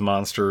guards as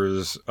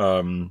monsters.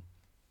 I mean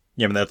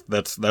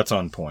that's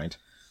on point.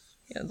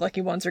 Yeah, the lucky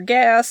ones are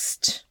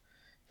gassed.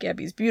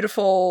 Gabby's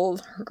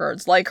beautiful. Her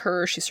guards like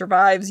her. She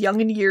survives.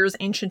 Young in years,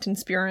 ancient in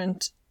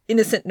spirit,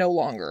 innocent no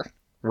longer.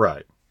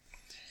 Right.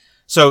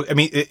 So, I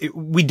mean,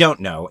 we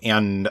don't know,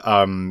 and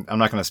I'm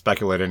not going to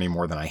speculate any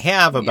more than I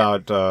have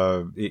about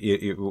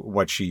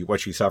what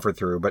she suffered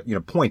through.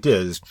 But point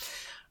is.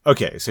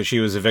 Okay, so she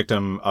was a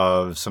victim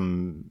of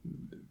something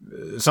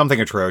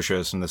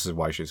atrocious, and this is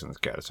why she's in this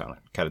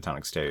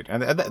catatonic state,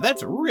 and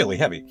that's really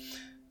heavy.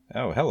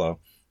 Oh, hello.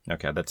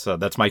 Okay,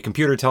 that's my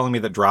computer telling me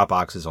that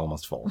Dropbox is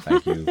almost full.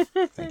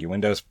 Thank you,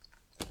 Windows.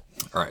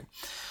 All right.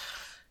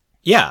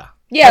 Yeah.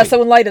 Yeah. Heavy.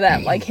 So in light of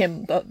that, like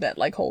that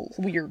like whole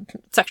weird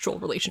sexual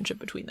relationship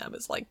between them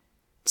is like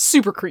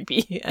super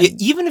creepy.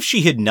 And even if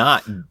she had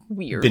not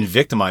weird been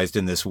victimized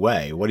in this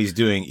way, what he's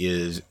doing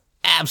is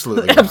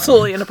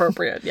absolutely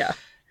inappropriate. Yeah.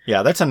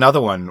 Yeah, that's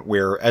another one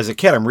where, as a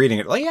kid, I'm reading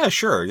it. Like, yeah,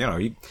 sure, he's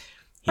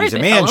a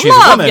man, she's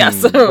a woman.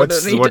 Yes.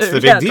 What's the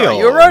big deal?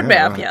 You a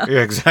roadmap, yeah.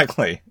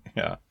 Exactly.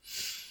 Yeah.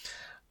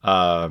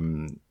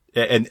 And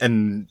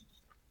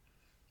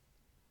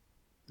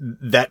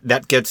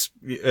that gets.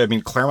 I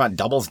mean, Claremont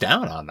doubles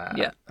down on that.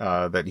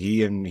 Yeah. That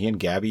he and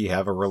Gabby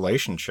have a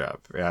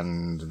relationship,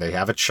 and they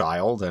have a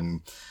child,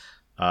 and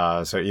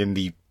so in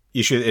the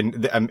issue,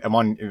 and I'm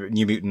on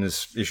New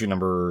Mutants issue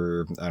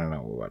number, I don't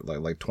know what,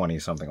 like 20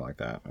 something like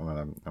that.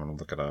 I'm gonna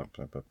look it up.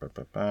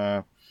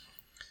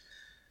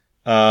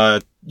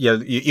 Yeah,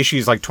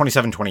 issues like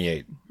 27,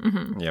 28.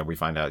 Mm-hmm. Yeah, we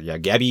find out. Yeah,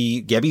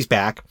 Gabby's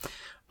back.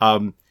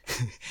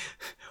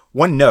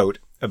 One note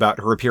about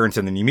her appearance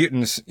in the New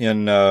Mutants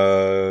in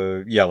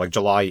like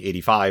July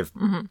 85.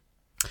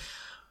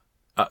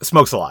 Mm-hmm.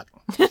 Smokes a lot.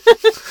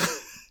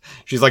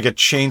 She's like a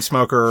chain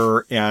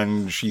smoker,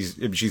 and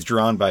she's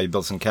drawn by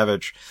Bill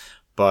Sienkiewicz,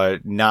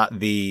 but not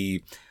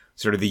the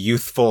sort of the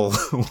youthful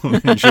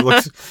woman.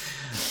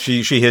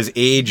 She has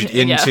aged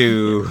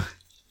into.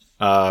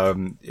 I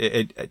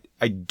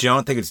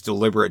don't think it's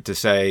deliberate to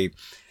say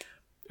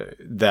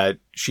that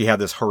she had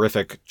this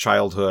horrific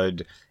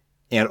childhood,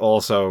 and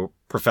also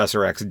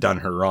Professor X done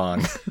her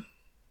wrong.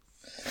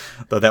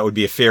 Though that would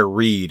be a fair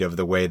read of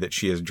the way that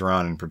she is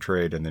drawn and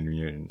portrayed in the New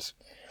Mutants.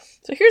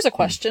 So here's a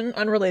question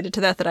unrelated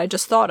to that I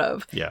just thought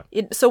of. Yeah.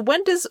 So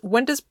when does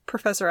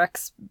Professor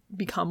X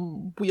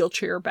become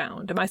wheelchair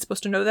bound? Am I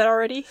supposed to know that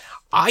already?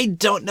 I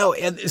don't know.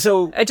 And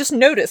so I just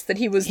noticed that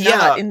he was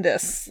not in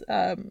this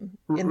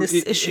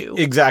issue.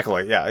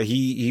 Exactly. Yeah.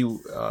 He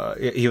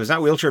was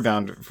not wheelchair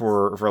bound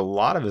for a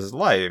lot of his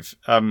life.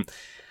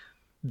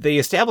 They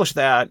established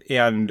that,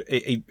 and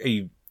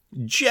a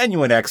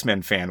genuine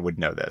X-Men fan would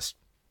know this.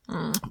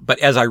 But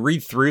as I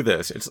read through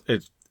this,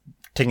 it's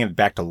taking it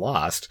back to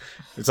Lost.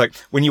 It's like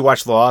when you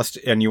watch Lost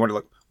and you wonder,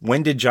 like,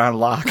 when did John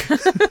Locke,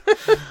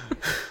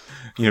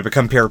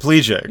 become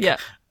paraplegic? Yeah.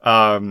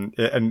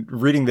 And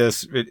reading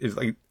this, it's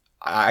like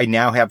I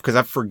now have, because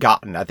I've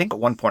forgotten. I think at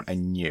one point I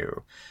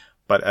knew,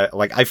 but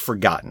I've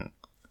forgotten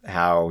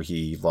how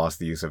he lost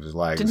the use of his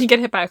legs. Didn't he get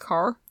hit by a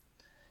car,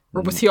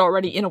 or was he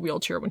already in a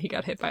wheelchair when he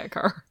got hit by a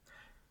car?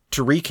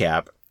 To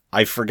recap,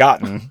 I've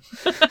forgotten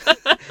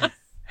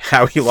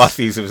how he lost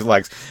the use of his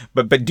legs.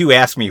 But do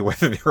ask me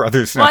whether there are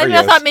other scenarios.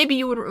 Well, I thought maybe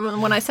you would,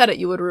 when I said it,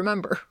 you would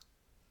remember.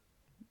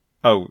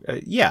 Oh,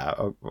 yeah.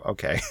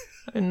 Okay.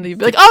 And you'd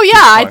be like, oh,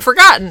 yeah, I'd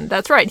forgotten.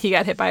 That's right. He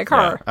got hit by a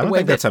car. Yeah, I don't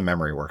think that's how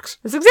memory works.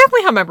 That's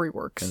exactly how memory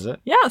works. Is it?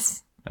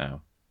 Yes.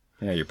 Oh.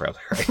 Yeah, you're probably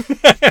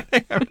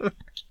right.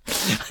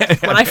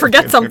 When I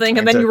forget something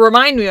and then you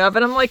remind me of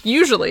it, I'm like,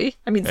 usually.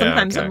 I mean,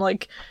 sometimes I'm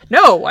like,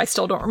 no, I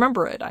still don't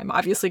remember it. I'm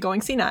obviously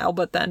going senile,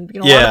 but then, a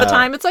lot of the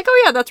time it's like,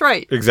 oh yeah, that's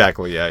right.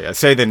 Exactly, yeah.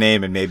 Say the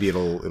name and maybe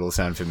it'll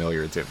sound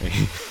familiar to me.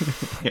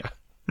 Yeah.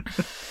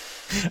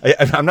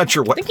 I'm not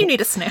sure what. I think you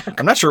need a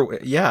snack. I'm not sure.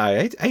 Yeah,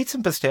 I ate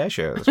some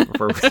pistachios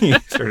before we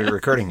started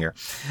recording here.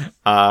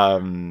 All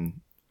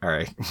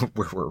right,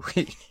 where were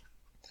we?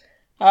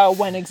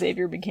 When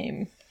Xavier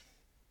became...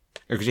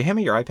 Could you hand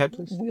me your iPad,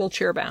 please?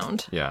 Wheelchair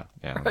bound. Yeah.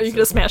 Are you going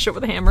to smash it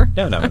with a hammer?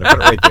 No, I'm going to put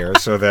it right there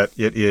so that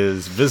it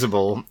is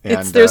visible.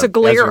 And there's a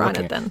glare on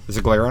it then. There's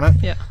a glare on it?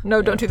 Yeah.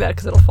 No, don't do that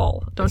because it'll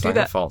fall. Don't do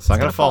that. It's not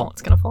going to fall.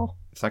 It's going to fall.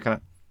 It's not going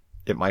to...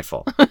 It might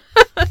fall.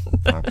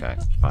 Okay.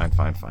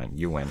 Fine.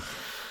 You win.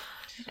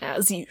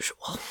 As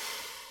usual.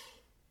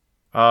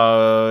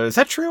 Is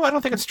that true? I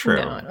don't think it's true.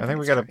 No, I think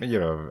we got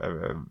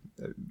to,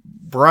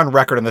 we're on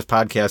record in this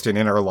podcast and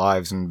in our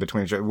lives and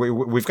between each other.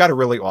 We've got a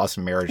really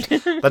awesome marriage.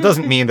 That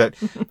doesn't mean that,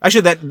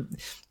 actually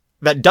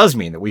that does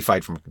mean that we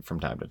fight from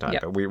time to time.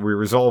 Yep. But we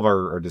resolve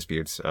our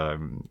disputes,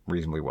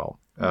 reasonably well.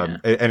 And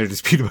a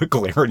dispute about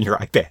glare in your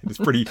iPad is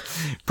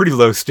pretty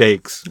low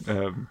stakes.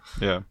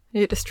 Yeah.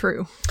 It is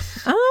true.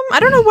 I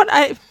don't know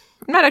I'm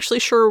not actually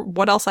sure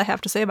what else I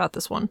have to say about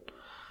this one.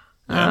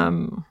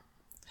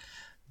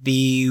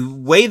 The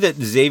way that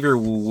Xavier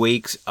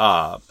wakes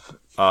up,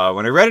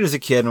 when I read it as a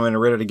kid and when I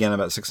read it again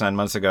about 6-9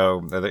 months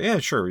ago, I thought, yeah,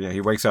 sure. Yeah,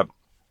 he wakes up.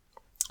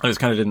 I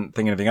just kind of didn't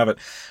think anything of it.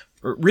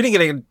 Reading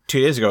it again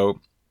 2 days ago,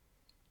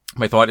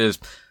 my thought is,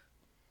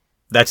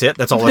 that's it?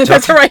 That's all it took?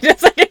 That's right.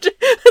 That's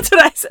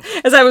what I said.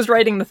 As I was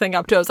writing the thing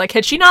up too, I was like,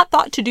 had she not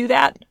thought to do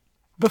that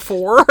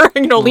before?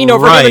 Lean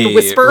over him and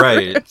whisper.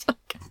 Right.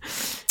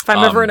 If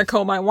I'm ever in a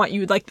coma, I want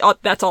you,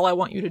 that's all I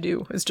want you to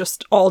do, is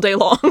just all day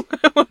long.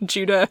 I want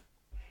you to...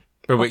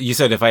 But you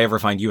said if I ever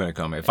find you in a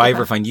coma. If I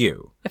ever find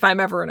you. If I'm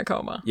ever in a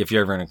coma. If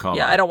you're ever in a coma.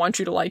 Yeah, I don't want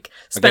you to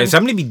spend... Okay, so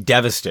I'm going to be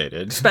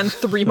devastated. Spend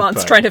 3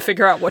 months trying to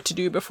figure out what to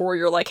do before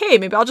you're like, hey,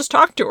 maybe I'll just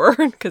talk to her.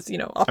 Because,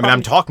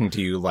 I'm talking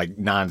to you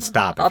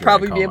nonstop. I'll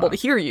probably be able to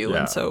hear you.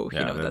 Yeah, and so,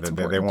 that's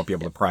important. They won't be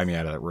able to pry me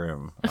out of that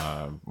room.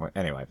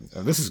 Anyway,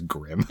 this is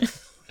grim.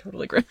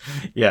 Totally grim.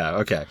 Yeah,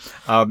 okay.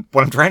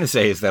 What I'm trying to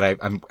say is that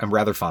I'm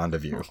rather fond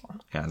of you.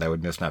 And I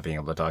would miss not being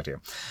able to talk to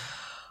you.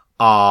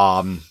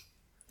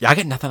 Yeah, I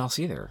got nothing else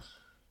either.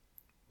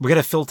 We got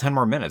to fill 10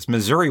 more minutes.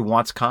 Missouri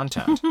wants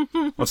content.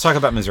 Let's talk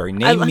about Missouri.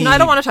 I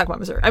don't want to talk about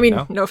Missouri. I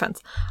mean, no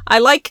offense. I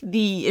like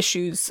the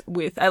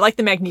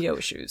Magneto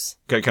issues.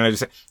 Can I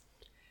just say,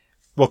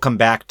 we'll come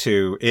back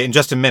to, in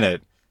just a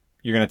minute,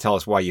 you're going to tell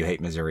us why you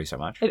hate Missouri so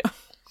much. I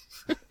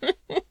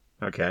know.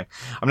 Okay.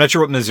 I'm not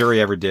sure what Missouri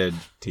ever did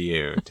to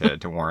you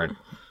to warrant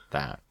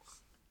that.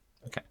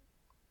 Okay.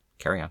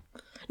 Carry on.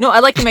 No, I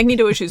like the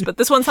Magneto issues, but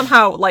this one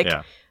somehow,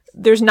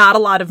 there's not a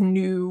lot of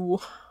new,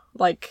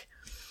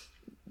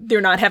 they're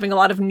not having a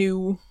lot of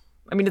new...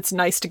 I mean, it's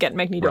nice to get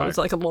Magneto's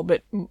a little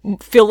bit...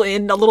 fill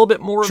in a little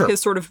bit more of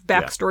his sort of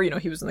backstory. Yeah.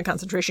 He was in the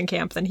concentration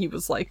camp, then he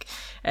was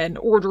an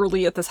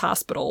orderly at this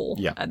hospital,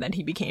 and then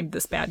he became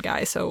this bad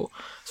guy, so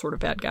sort of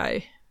bad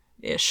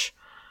guy-ish.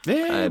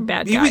 Yeah,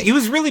 bad guy. He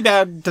was really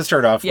bad to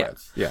start off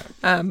with. Yeah.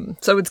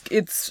 So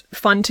it's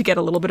fun to get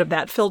a little bit of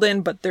that filled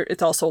in, but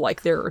it's also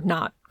they're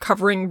not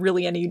covering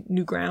really any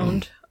new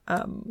ground.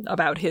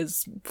 About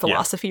his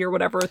philosophy or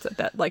whatever.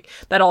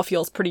 That all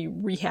feels pretty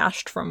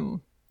rehashed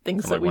from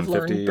things that we've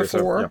learned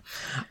before.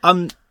 So,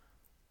 yeah.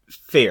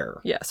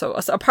 Fair. Yeah. So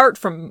apart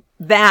from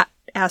that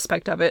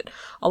aspect of it,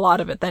 a lot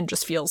of it then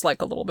just feels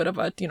like a little bit of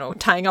a,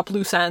 tying up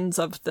loose ends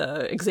of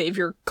the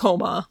Xavier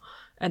coma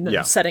and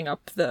then setting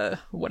up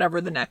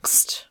whatever the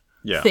next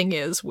thing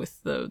is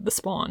with the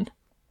Spawn.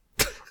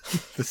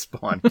 The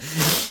Spawn.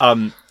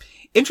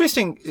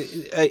 Interesting.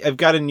 I've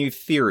got a new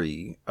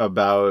theory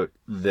about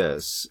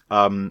this.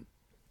 Okay,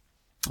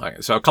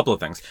 so a couple of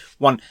things.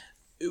 One,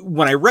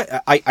 when I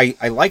read,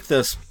 I like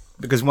this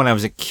because when I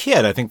was a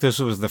kid, I think this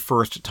was the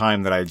first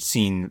time that I'd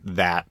seen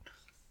that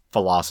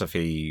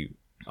philosophy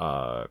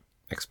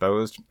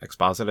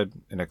exposited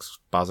in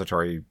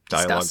expository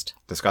dialogue.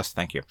 Discussed.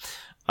 Thank you.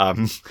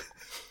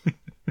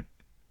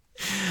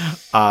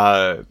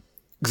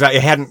 Because I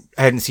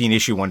hadn't seen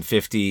issue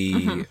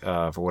 150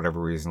 for whatever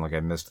reason, like I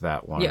missed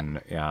that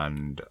one,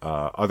 and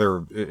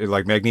other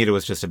like Magneto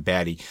was just a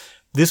baddie.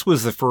 This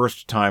was the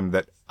first time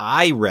that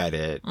I read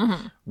it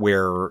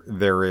where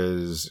there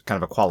is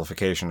kind of a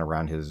qualification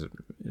around his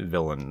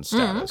villain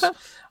status.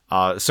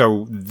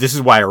 So this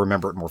is why I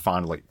remember it more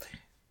fondly.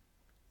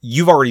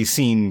 You've already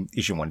seen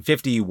issue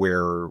 150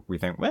 where we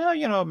think,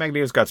 well,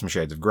 Magneto's got some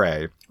shades of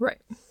gray. Right.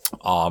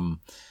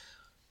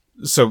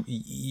 So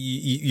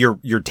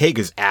your take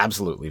is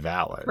absolutely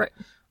valid. Right.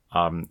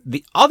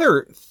 The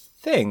other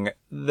thing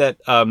that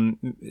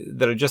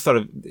I just thought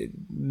of,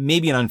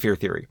 maybe an unfair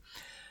theory.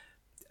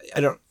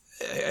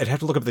 I'd have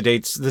to look up the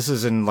dates. This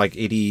is in like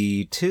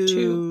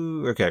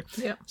 82. Okay.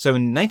 Yeah. So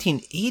in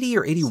 1980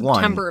 or 81.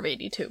 September of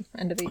 82.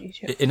 End of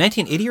 82. In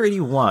 1980 or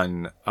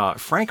 81,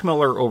 Frank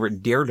Miller over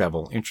at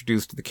Daredevil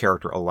introduced the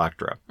character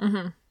Elektra,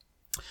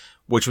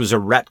 which was a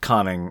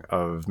retconning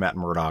of Matt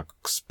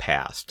Murdock's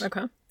past.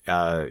 Okay.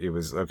 It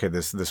was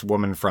this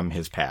woman from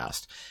his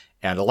past,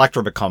 and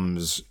Elektra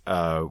becomes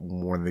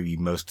one of the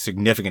most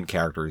significant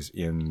characters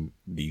in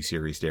the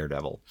series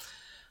Daredevil.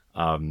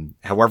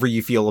 However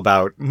you feel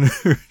about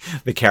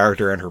the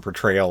character and her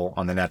portrayal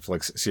on the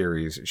Netflix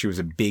series, she was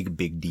a big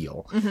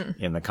deal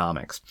in the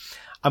comics.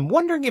 I'm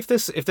wondering if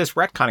this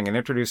retconning and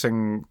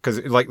introducing,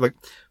 because like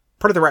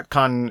part of the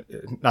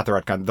retcon, not the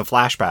retcon, the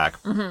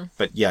flashback,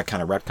 but yeah,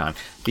 kind of retcon.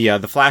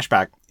 The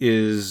flashback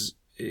is.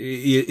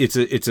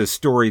 It's a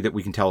story that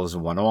we can tell as a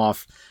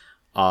one-off.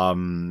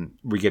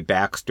 We get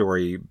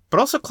backstory, but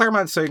also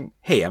Claremont saying,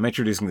 "Hey, I'm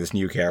introducing this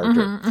new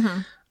character,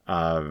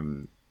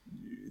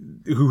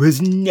 who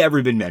has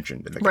never been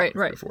mentioned in the comics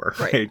before."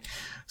 Right.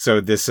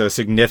 So this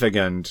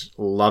significant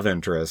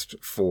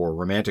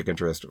romantic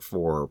interest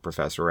for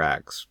Professor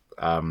X.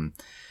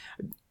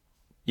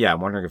 Yeah,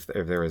 I'm wondering if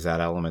there is that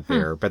element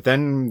there. But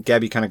then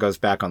Gabby kind of goes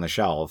back on the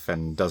shelf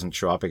and doesn't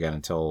show up again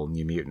until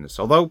New Mutants.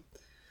 Although,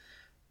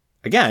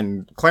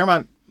 again,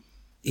 Claremont,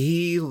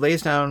 he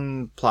lays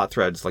down plot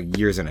threads like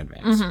years in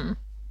advance.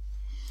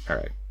 All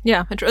right.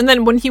 Yeah. And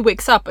then when he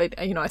wakes up,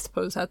 I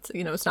suppose that's,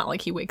 it's not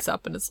like he wakes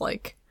up and it's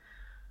like,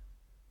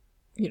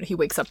 he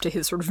wakes up to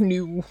his sort of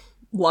new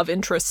love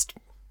interest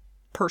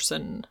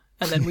person.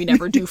 And then we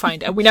never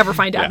find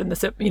out in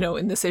this,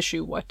 in this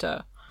issue what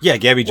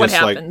Gabby just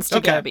happens to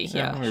okay. Gabby.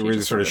 Yeah. We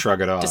just sort of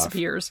shrug it off.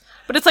 Disappears.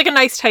 But it's like a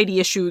nice tidy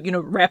issue,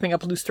 wrapping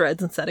up loose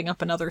threads and setting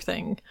up another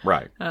thing.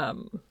 Right.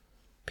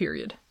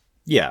 Period.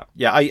 Yeah.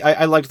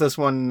 I liked this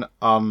one.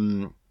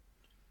 I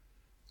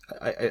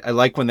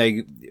like when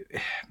they.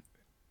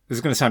 This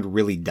is going to sound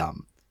really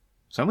dumb,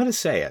 so I'm going to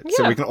say it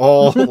so we can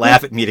all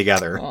laugh at me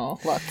together. Oh,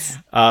 let's.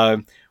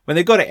 When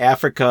they go to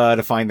Africa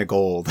to find the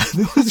gold,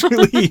 it was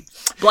really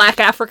Black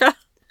Africa.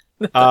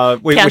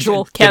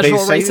 Casual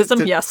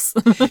racism. Yes.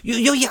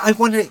 Yeah. I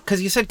wanted because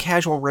you said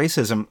casual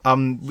racism.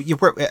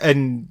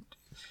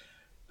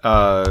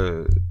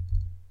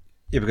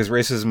 Yeah, because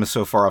racism is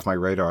so far off my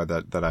radar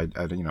that I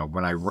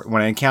when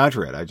I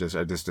encounter it, I just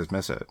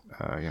dismiss it.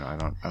 I don't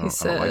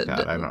like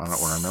that. I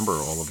don't remember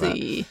all of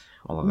that.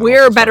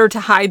 Where better to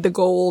hide the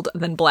gold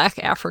than Black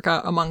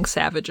Africa among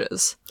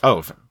savages?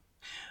 Oh,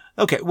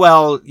 okay.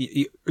 Well,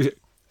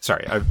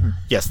 sorry.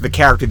 Yes,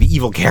 the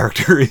evil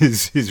character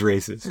is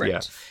racist.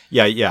 Right.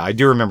 Yeah. I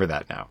do remember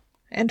that now.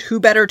 And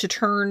who better to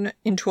turn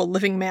into a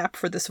living map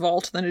for this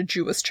vault than a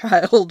Jewish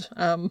child?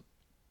 How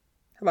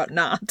about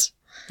not?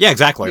 Yeah,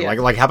 exactly. Yeah.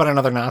 Like how about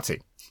another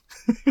Nazi?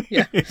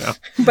 Yeah.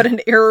 But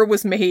an error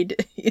was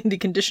made in the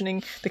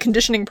conditioning. The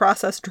conditioning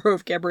process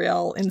drove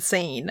Gabrielle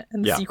insane,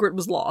 and the secret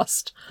was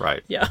lost.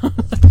 Right. Yeah.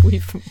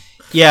 We've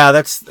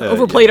that's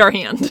overplayed our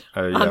hand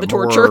on the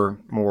torture.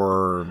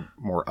 More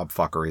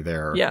upfuckery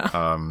there. Yeah.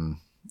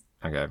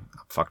 Okay.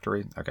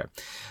 Upfuckery. Okay.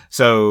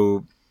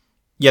 So,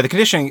 the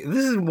conditioning.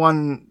 This is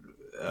one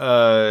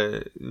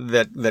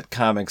that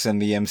comics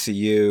and the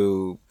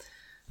MCU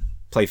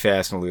play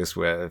fast and loose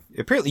with.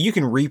 Apparently, you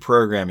can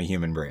reprogram a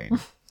human brain.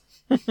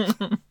 They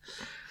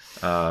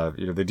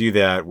do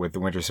that with the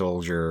Winter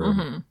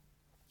Soldier.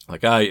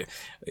 Like,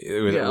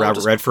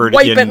 Robert Redford.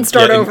 Wipe it and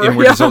start over.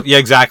 Yeah,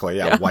 exactly.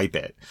 Yeah, wipe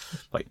it.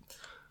 Like,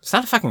 it's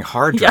not a fucking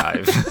hard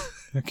drive.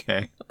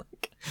 Okay.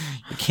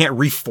 You can't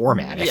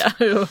reformat it.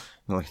 Yeah.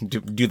 Like,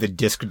 do the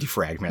disk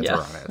defragmenter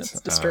on it.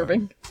 It's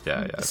disturbing.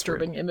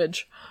 Disturbing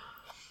image.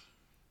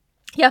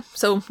 Yeah,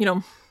 so,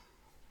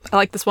 I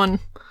like this one.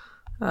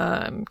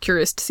 I'm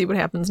curious to see what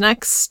happens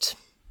next.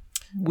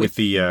 With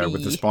the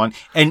Spawn.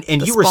 And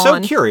you were so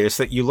curious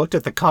that you looked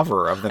at the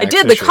cover of the next issue.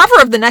 I did. The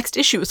cover of the next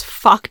issue is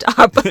fucked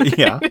up.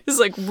 Yeah. It was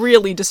like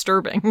really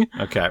disturbing.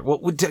 Okay. Well,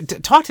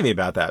 talk to me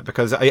about that,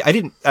 because I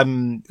didn't,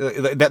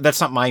 that's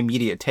not my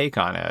immediate take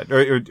on it.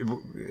 Or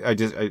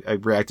I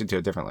reacted to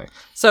it differently.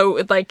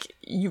 So like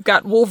you've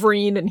got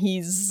Wolverine and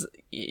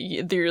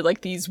they're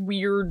like these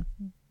weird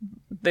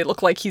they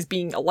look like he's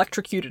being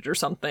electrocuted or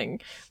something,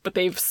 but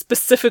they've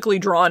specifically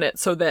drawn it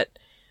so that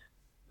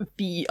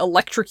the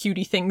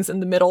electrocutey things in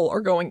the middle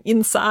are going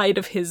inside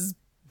of his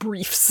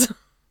briefs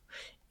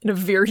in a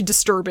very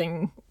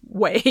disturbing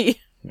way.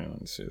 Yeah,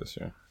 let's see this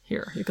here.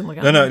 Here, you can look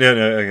at it. No,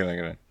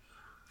 okay.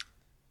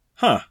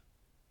 Huh.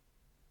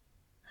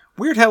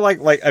 Weird how, like,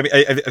 I mean,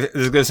 this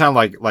is going to sound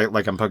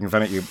like I'm poking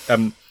fun at you.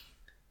 I'm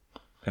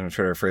trying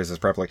to phrase this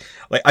properly.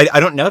 Like, I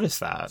don't notice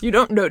that. You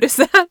don't notice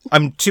that?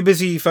 I'm too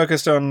busy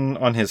focused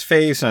on his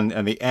face and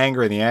the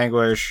anger and the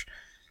anguish,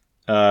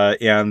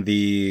 and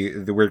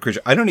the weird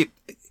creature. I don't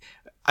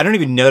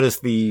even notice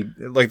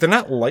they're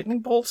not lightning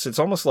bolts. It's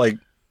almost like,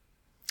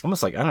 I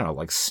don't know,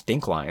 like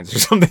stink lines or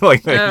something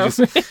like that.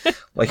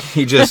 No.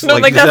 He just no,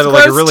 like that's had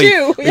gross a really,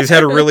 too. He's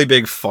had a really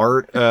big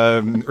fart,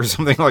 or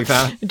something like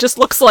that. It just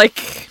looks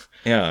like,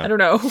 yeah, I don't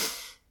know.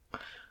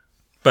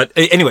 But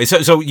anyway,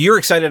 so you're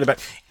excited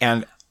about,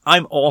 and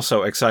I'm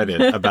also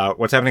excited about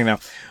what's happening now.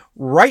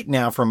 Right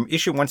now, from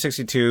issue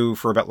 162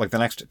 for about like the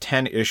next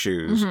 10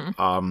 issues,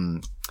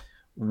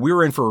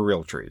 we're in for a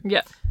real treat.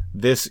 Yeah.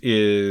 This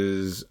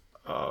is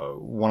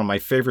one of my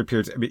favorite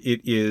periods. I mean,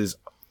 it is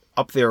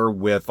up there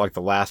with like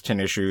the last 10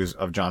 issues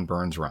of John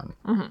Byrne's run.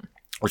 Mm-hmm.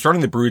 We're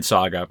starting the Brood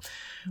Saga,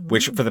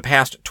 which for the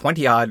past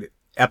 20 odd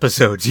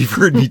episodes you've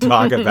heard me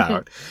talk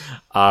about.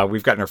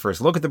 We've gotten our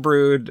first look at the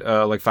Brood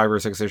like 5 or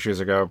 6 issues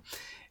ago.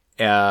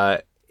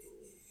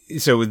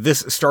 So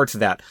this starts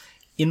that.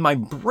 In my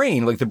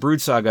brain, like the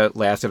Brood Saga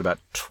lasted about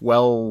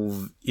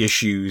 12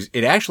 issues.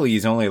 It actually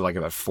is only like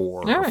about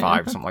 4 or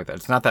 5, something like that.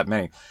 It's not that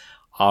many.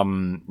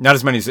 Not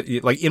as many as,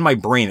 like in my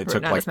brain, it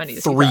took like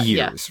 3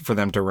 years for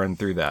them to run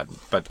through that,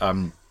 but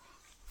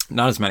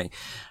not as many.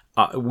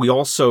 We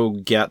also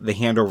get the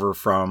handover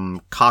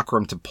from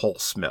Cockrum to Paul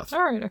Smith.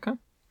 All right, okay.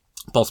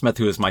 Paul Smith,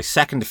 who is my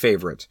second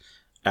favorite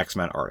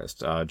X-Men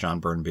artist, John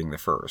Byrne being the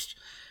first.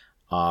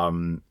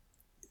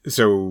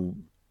 So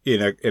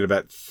in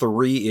about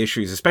 3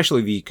 issues,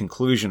 especially the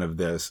conclusion of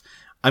this,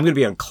 I'm going to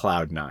be on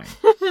cloud 9.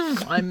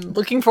 I'm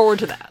looking forward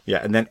to that. Yeah,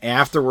 and then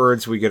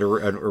afterwards we get a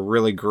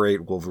really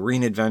great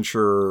Wolverine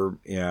adventure,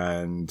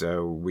 and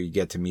we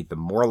get to meet the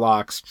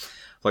Morlocks.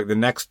 Like the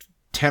next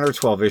 10 or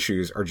 12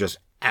 issues are just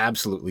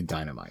absolutely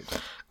dynamite.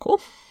 Cool.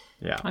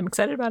 Yeah. I'm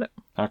excited about it.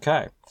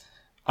 Okay.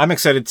 I'm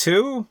excited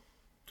too.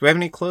 Do we have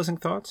any closing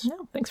thoughts?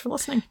 No, thanks for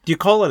listening. Do you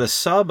call it a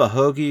sub, a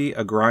hoagie,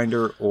 a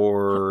grinder,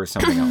 or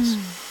something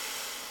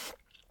else?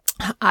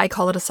 I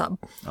call it a sub.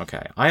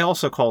 Okay. I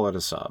also call it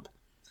a sub.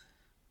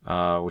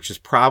 Which is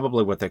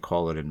probably what they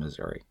call it in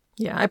Missouri.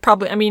 Yeah,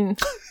 I mean...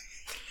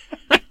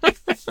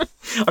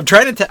 I'm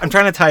trying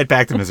to tie it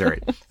back to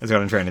Missouri. That's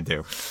what I'm trying to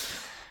do.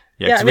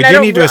 Yeah, I we do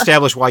need to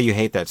establish why you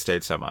hate that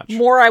state so much.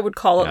 More, I would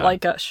call it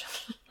like I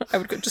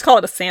would just call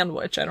it a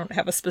sandwich. I don't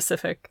have a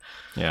specific...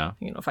 Yeah.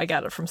 You know, if I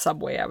got it from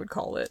Subway, I would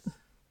call it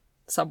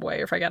Subway.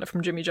 Or if I got it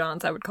from Jimmy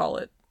John's, I would call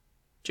it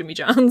Jimmy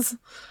John's.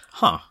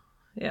 Huh.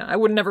 Yeah, I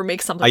would never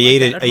make something I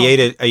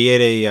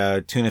ate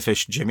a tuna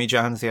fish Jimmy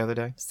John's the other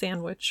day.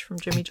 Sandwich from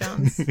Jimmy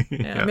John's.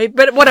 Yeah. Maybe,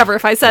 but whatever.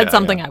 If I said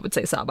something, I would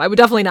say sub. I would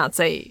definitely not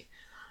say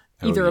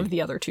either of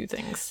the other two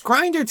things.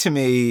 Grinder to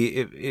me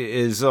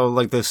is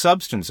like the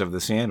substance of the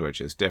sandwich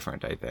is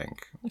different, I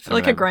think. I feel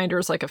like a grinder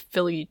is like a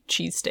Philly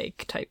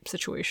cheesesteak type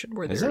situation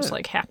where there's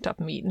like hacked up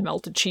meat and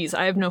melted cheese.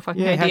 I have no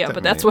fucking idea,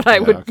 but that's what I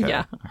would. Okay.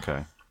 Yeah.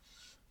 Okay.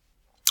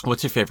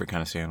 What's your favorite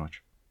kind of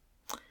sandwich?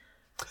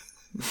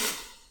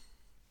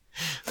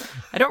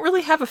 I don't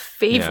really have a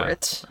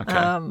favorite. Yeah. Okay.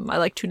 I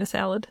like tuna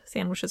salad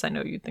sandwiches. I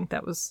know you'd think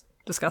that was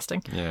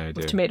disgusting. Yeah, I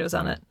do. With tomatoes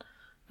on it.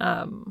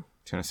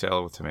 Tuna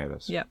salad with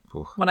tomatoes. Yeah.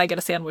 Ooh. When I get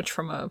a sandwich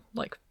from a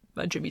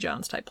Jimmy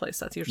John's type place,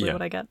 that's usually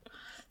what I get.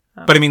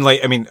 But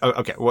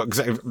okay. Well,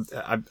 'cause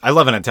I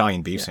love an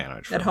Italian beef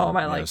sandwich. At home,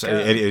 I like. So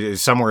it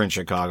is somewhere in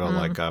Chicago,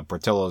 like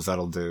Portillo's.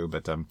 That'll do.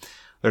 But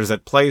there's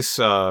that place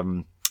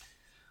on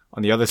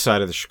the other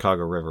side of the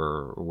Chicago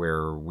River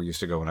where we used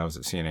to go when I was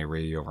at CNA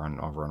Radio over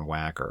on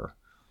Wacker.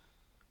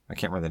 I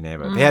can't remember the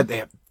name of it. They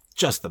have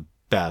just the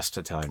best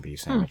Italian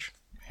beef sandwich.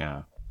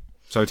 Yeah.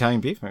 So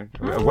Italian beef? I'm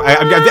saying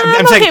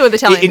okay with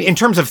Italian beef. In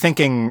terms of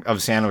thinking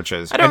of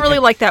sandwiches. I don't really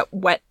like that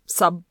wet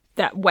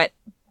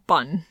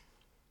bun.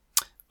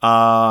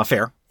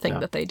 Fair. Thing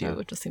that they do. Yeah.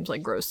 It just seems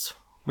like gross.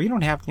 Well, you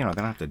don't have, they don't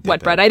have to dip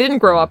wet bread. I didn't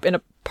grow up in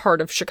a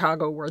part of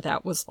Chicago where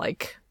that was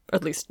like,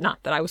 at least not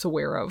that I was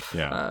aware of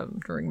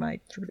during my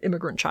sort of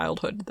immigrant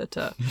childhood, that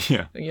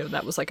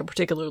that was like a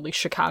particularly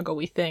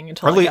Chicago-y thing.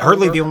 Until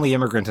hardly the only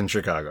immigrant in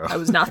Chicago. I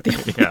was not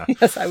the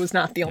yes, I was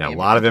not the only. Yeah, a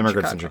lot of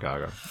immigrants in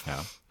Chicago.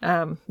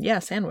 Yeah.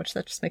 Sandwich.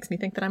 That just makes me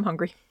think that I'm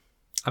hungry.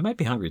 I might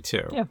be hungry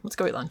too. Yeah, let's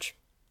go eat lunch.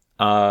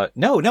 No,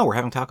 we're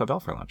having Taco Bell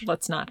for lunch.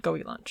 Let's not go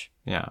eat lunch.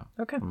 Yeah.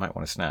 Okay. I might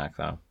want a snack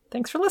though.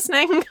 Thanks for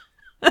listening.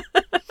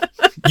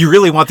 You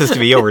really want this to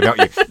be over, don't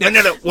you?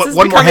 No.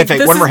 One more head fake.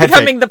 This is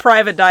becoming the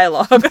private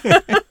dialogue.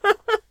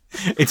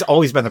 It's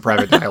always been the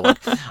private dialogue.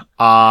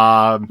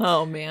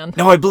 Oh, man.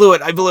 No, I blew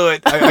it. I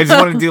just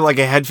wanted to do like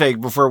a head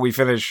fake before we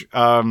finish.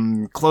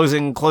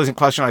 Closing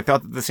question. I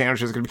thought that the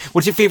sandwich was going to be...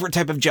 What's your favorite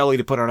type of jelly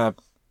to put on a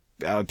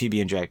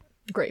PB&J?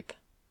 Grape.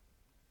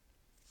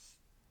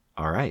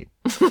 All right.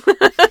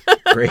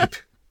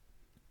 Great.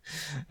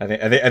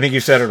 I think you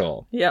said it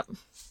all. Yep.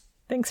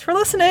 Thanks for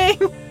listening.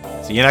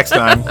 See you next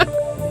time.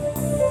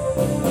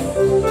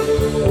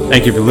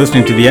 Thank you for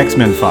listening to the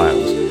X-Men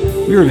Files.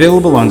 We are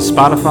available on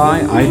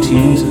Spotify,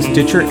 iTunes,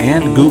 Stitcher,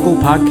 and Google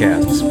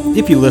Podcasts.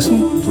 If you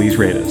listen, please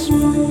rate us.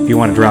 If you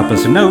want to drop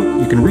us a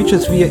note, you can reach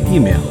us via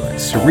email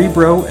at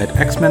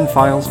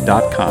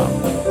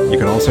cerebro@xmenfiles.com. You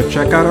can also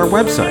check out our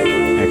website,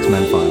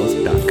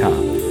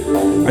 xmenfiles.com.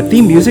 Our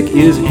theme music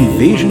is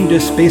Invasion to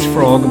Space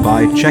Frog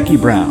by Checky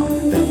Brown.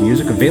 That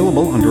music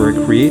available under a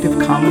Creative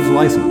Commons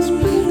license.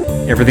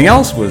 Everything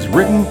else was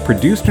written,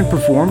 produced, and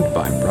performed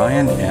by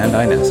Brian and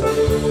Inessa.